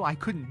were. I knew I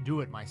couldn't do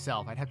it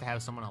myself. I'd have to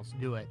have someone else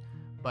do it,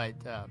 but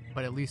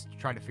at least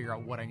try to figure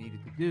out what I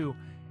needed to do.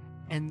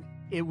 And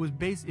it was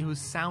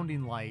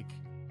sounding like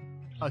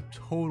a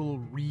total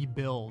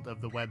rebuild of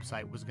the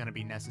website was going to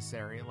be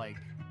necessary. Like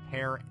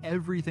tear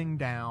everything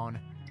down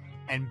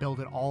and build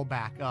it all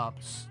back up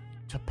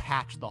to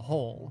patch the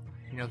hole.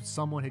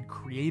 Someone had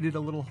created a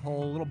little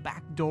hole, a little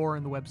back door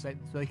in the website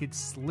so they could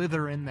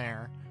slither in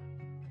there,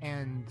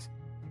 and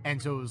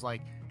so it was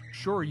like,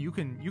 sure, you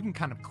can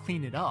kind of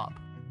clean it up,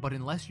 but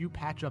unless you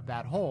patch up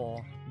that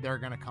hole, they're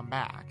gonna come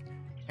back.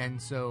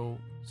 And so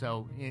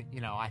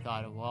I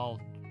thought, well,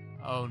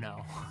 oh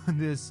no,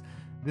 this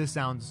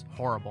sounds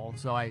horrible.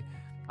 So I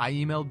I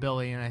emailed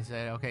Billy and I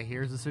said, okay,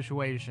 here's the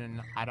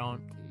situation. I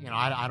don't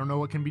know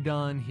what can be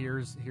done.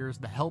 Here's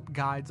the help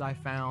guides I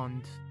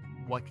found.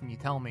 What can you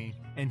tell me?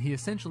 And he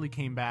essentially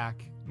came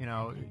back,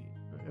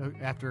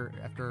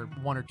 after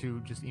one or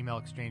two just email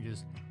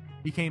exchanges,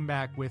 he came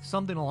back with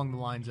something along the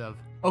lines of,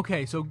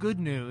 okay, so good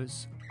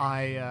news.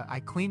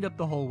 I cleaned up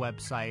the whole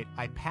website.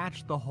 I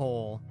patched the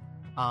hole.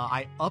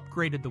 I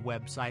upgraded the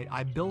website.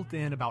 I built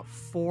in about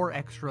 4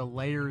 extra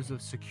layers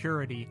of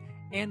security,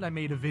 and I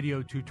made a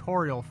video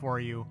tutorial for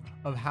you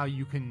of how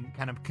you can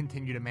kind of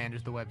continue to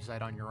manage the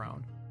website on your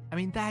own. I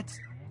mean, that's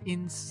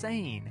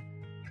insane.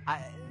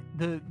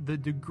 The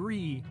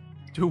degree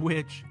to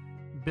which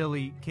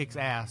Billy kicks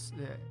ass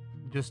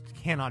just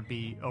cannot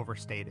be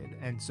overstated.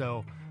 And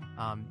so,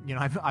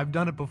 I've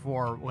done it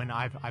before when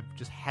I've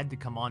just had to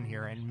come on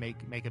here and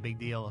make a big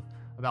deal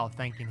about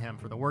thanking him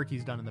for the work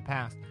he's done in the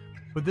past.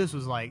 But this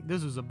was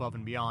above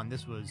and beyond.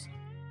 This was,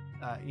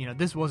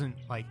 this wasn't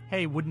like,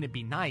 hey, wouldn't it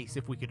be nice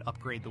if we could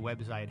upgrade the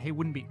website? Hey,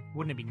 wouldn't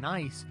it be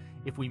nice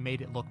if we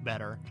made it look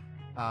better?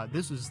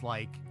 This was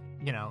like,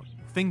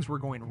 things were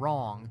going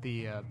wrong.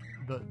 The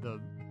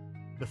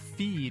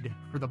feed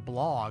for the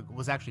blog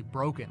was actually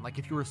broken. Like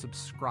if you were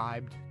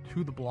subscribed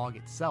to the blog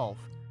itself,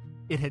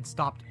 it had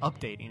stopped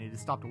updating. It had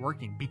stopped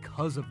working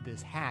because of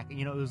this hack.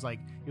 It was like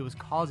it was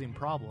causing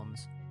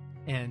problems,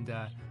 and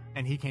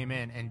he came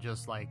in and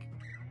just like,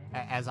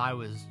 as I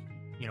was,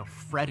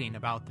 fretting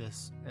about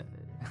this,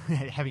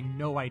 having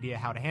no idea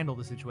how to handle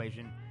the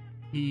situation,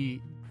 he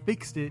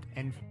fixed it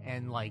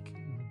and like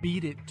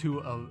beat it to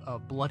a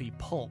bloody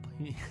pulp.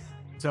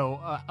 So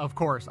of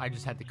course I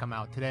just had to come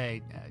out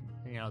today,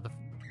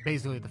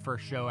 basically the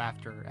first show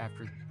after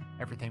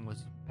everything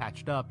was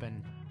patched up,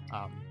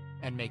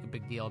 and make a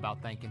big deal about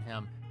thanking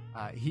him.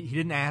 He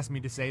didn't ask me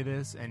to say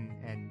this, and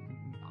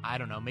I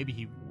don't know, maybe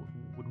he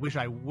would wish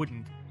I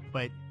wouldn't,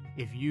 but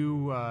if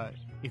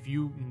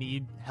you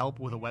need help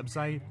with a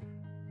website,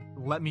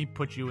 let me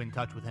put you in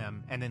touch with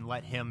him, and then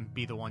let him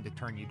be the one to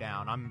turn you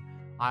down.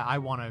 I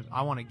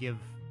want to give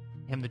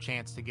him the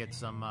chance to get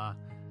some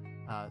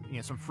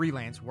some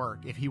freelance work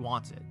if he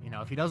wants it.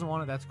 If he doesn't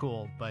want it, that's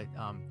cool. But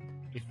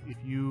if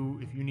you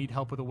need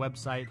help with a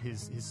website,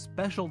 his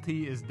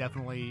specialty is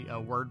definitely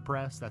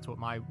WordPress. That's what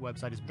my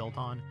website is built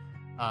on.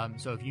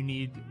 So if you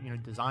need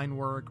design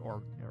work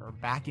or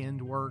back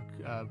end work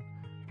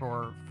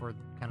for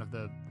kind of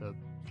the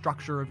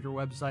structure of your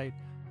website,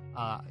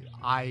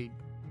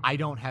 I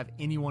don't have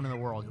anyone in the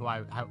world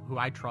who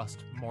I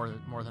trust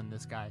more than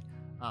this guy.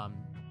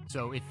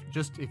 So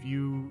if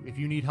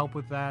you need help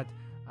with that,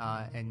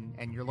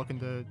 and you're looking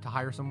to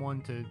hire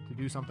someone to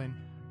do something,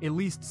 at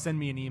least send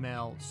me an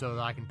email so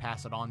that I can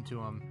pass it on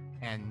to him.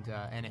 And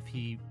if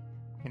he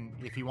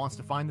wants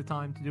to find the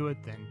time to do it,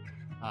 then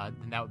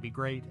that would be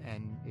great.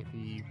 And if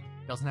he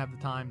doesn't have the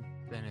time,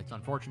 then it's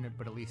unfortunate.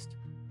 But at least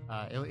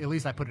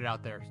I put it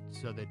out there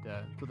so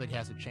that he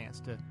has a chance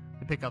to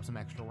pick up some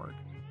extra work.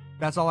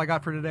 That's all I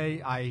got for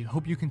today. I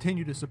hope you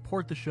continue to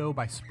support the show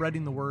by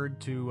spreading the word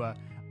to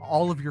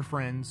all of your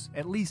friends,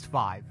 at least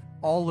 5.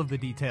 All of the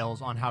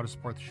details on how to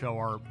support the show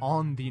are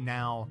on the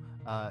now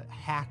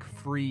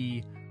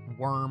hack-free,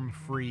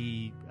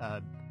 worm-free,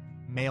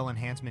 male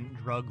enhancement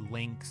drug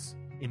links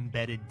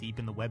embedded deep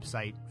in the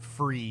website,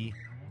 free,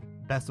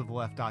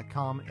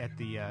 bestoftheleft.com, at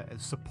the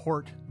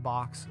support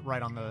box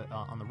right on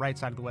the right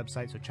side of the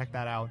website. So check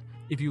that out.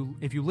 If you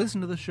listen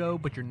to the show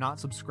but you're not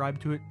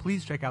subscribed to it,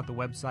 please check out the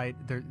website.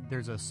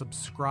 There's a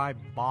subscribe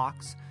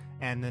box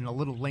and then a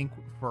little link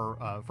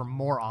for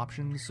more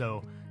options.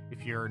 So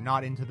if you're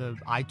not into the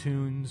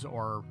iTunes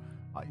or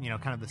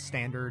kind of the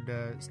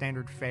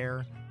standard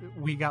fare,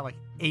 we got like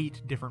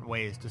 8 different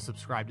ways to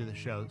subscribe to the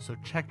show. So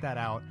check that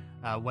out.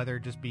 Whether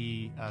it just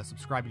be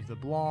subscribing to the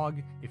blog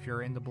if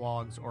you're into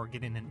blogs, or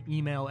getting an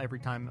email every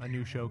time a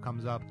new show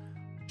comes up.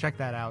 Check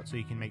that out so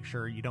you can make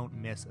sure you don't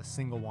miss a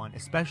single one,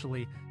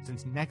 especially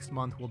since next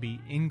month we'll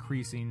be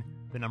increasing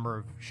the number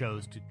of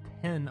shows to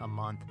 10 a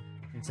month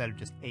instead of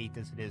just 8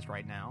 as it is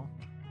right now.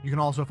 You can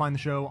also find the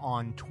show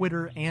on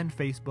Twitter and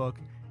Facebook,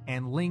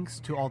 and links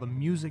to all the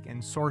music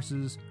and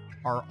sources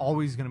are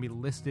always going to be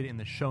listed in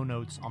the show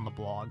notes on the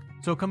blog.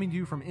 So coming to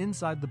you from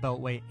inside the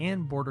Beltway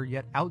and border,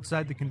 yet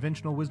outside the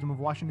conventional wisdom of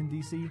Washington,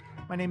 D.C.,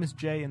 my name is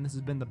Jay, and this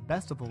has been the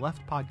Best of the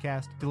Left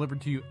podcast,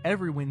 delivered to you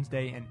every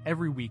Wednesday and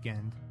every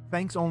weekend.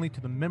 Thanks only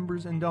to the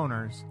members and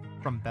donors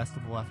from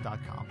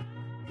bestoftheleft.com.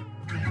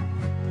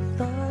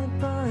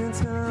 Fine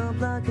lines now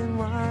black and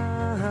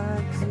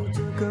white, 'cause you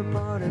took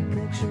apart a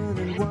picture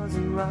that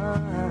wasn't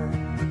right.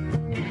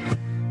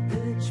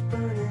 Pitch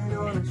burning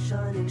on a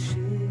shining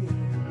sheet,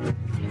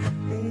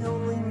 the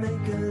only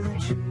maker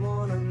that you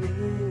wanna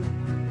meet.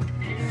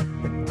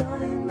 A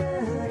dying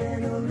man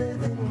in a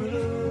living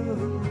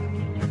room,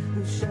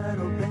 whose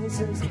shadow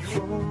bases the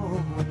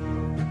floor.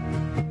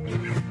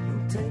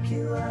 He'll take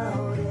you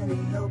out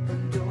any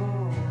open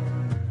door.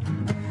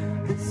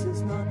 This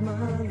is not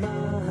my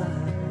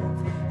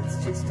life,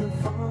 it's just a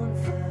fond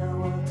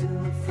farewell to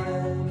a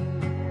friend.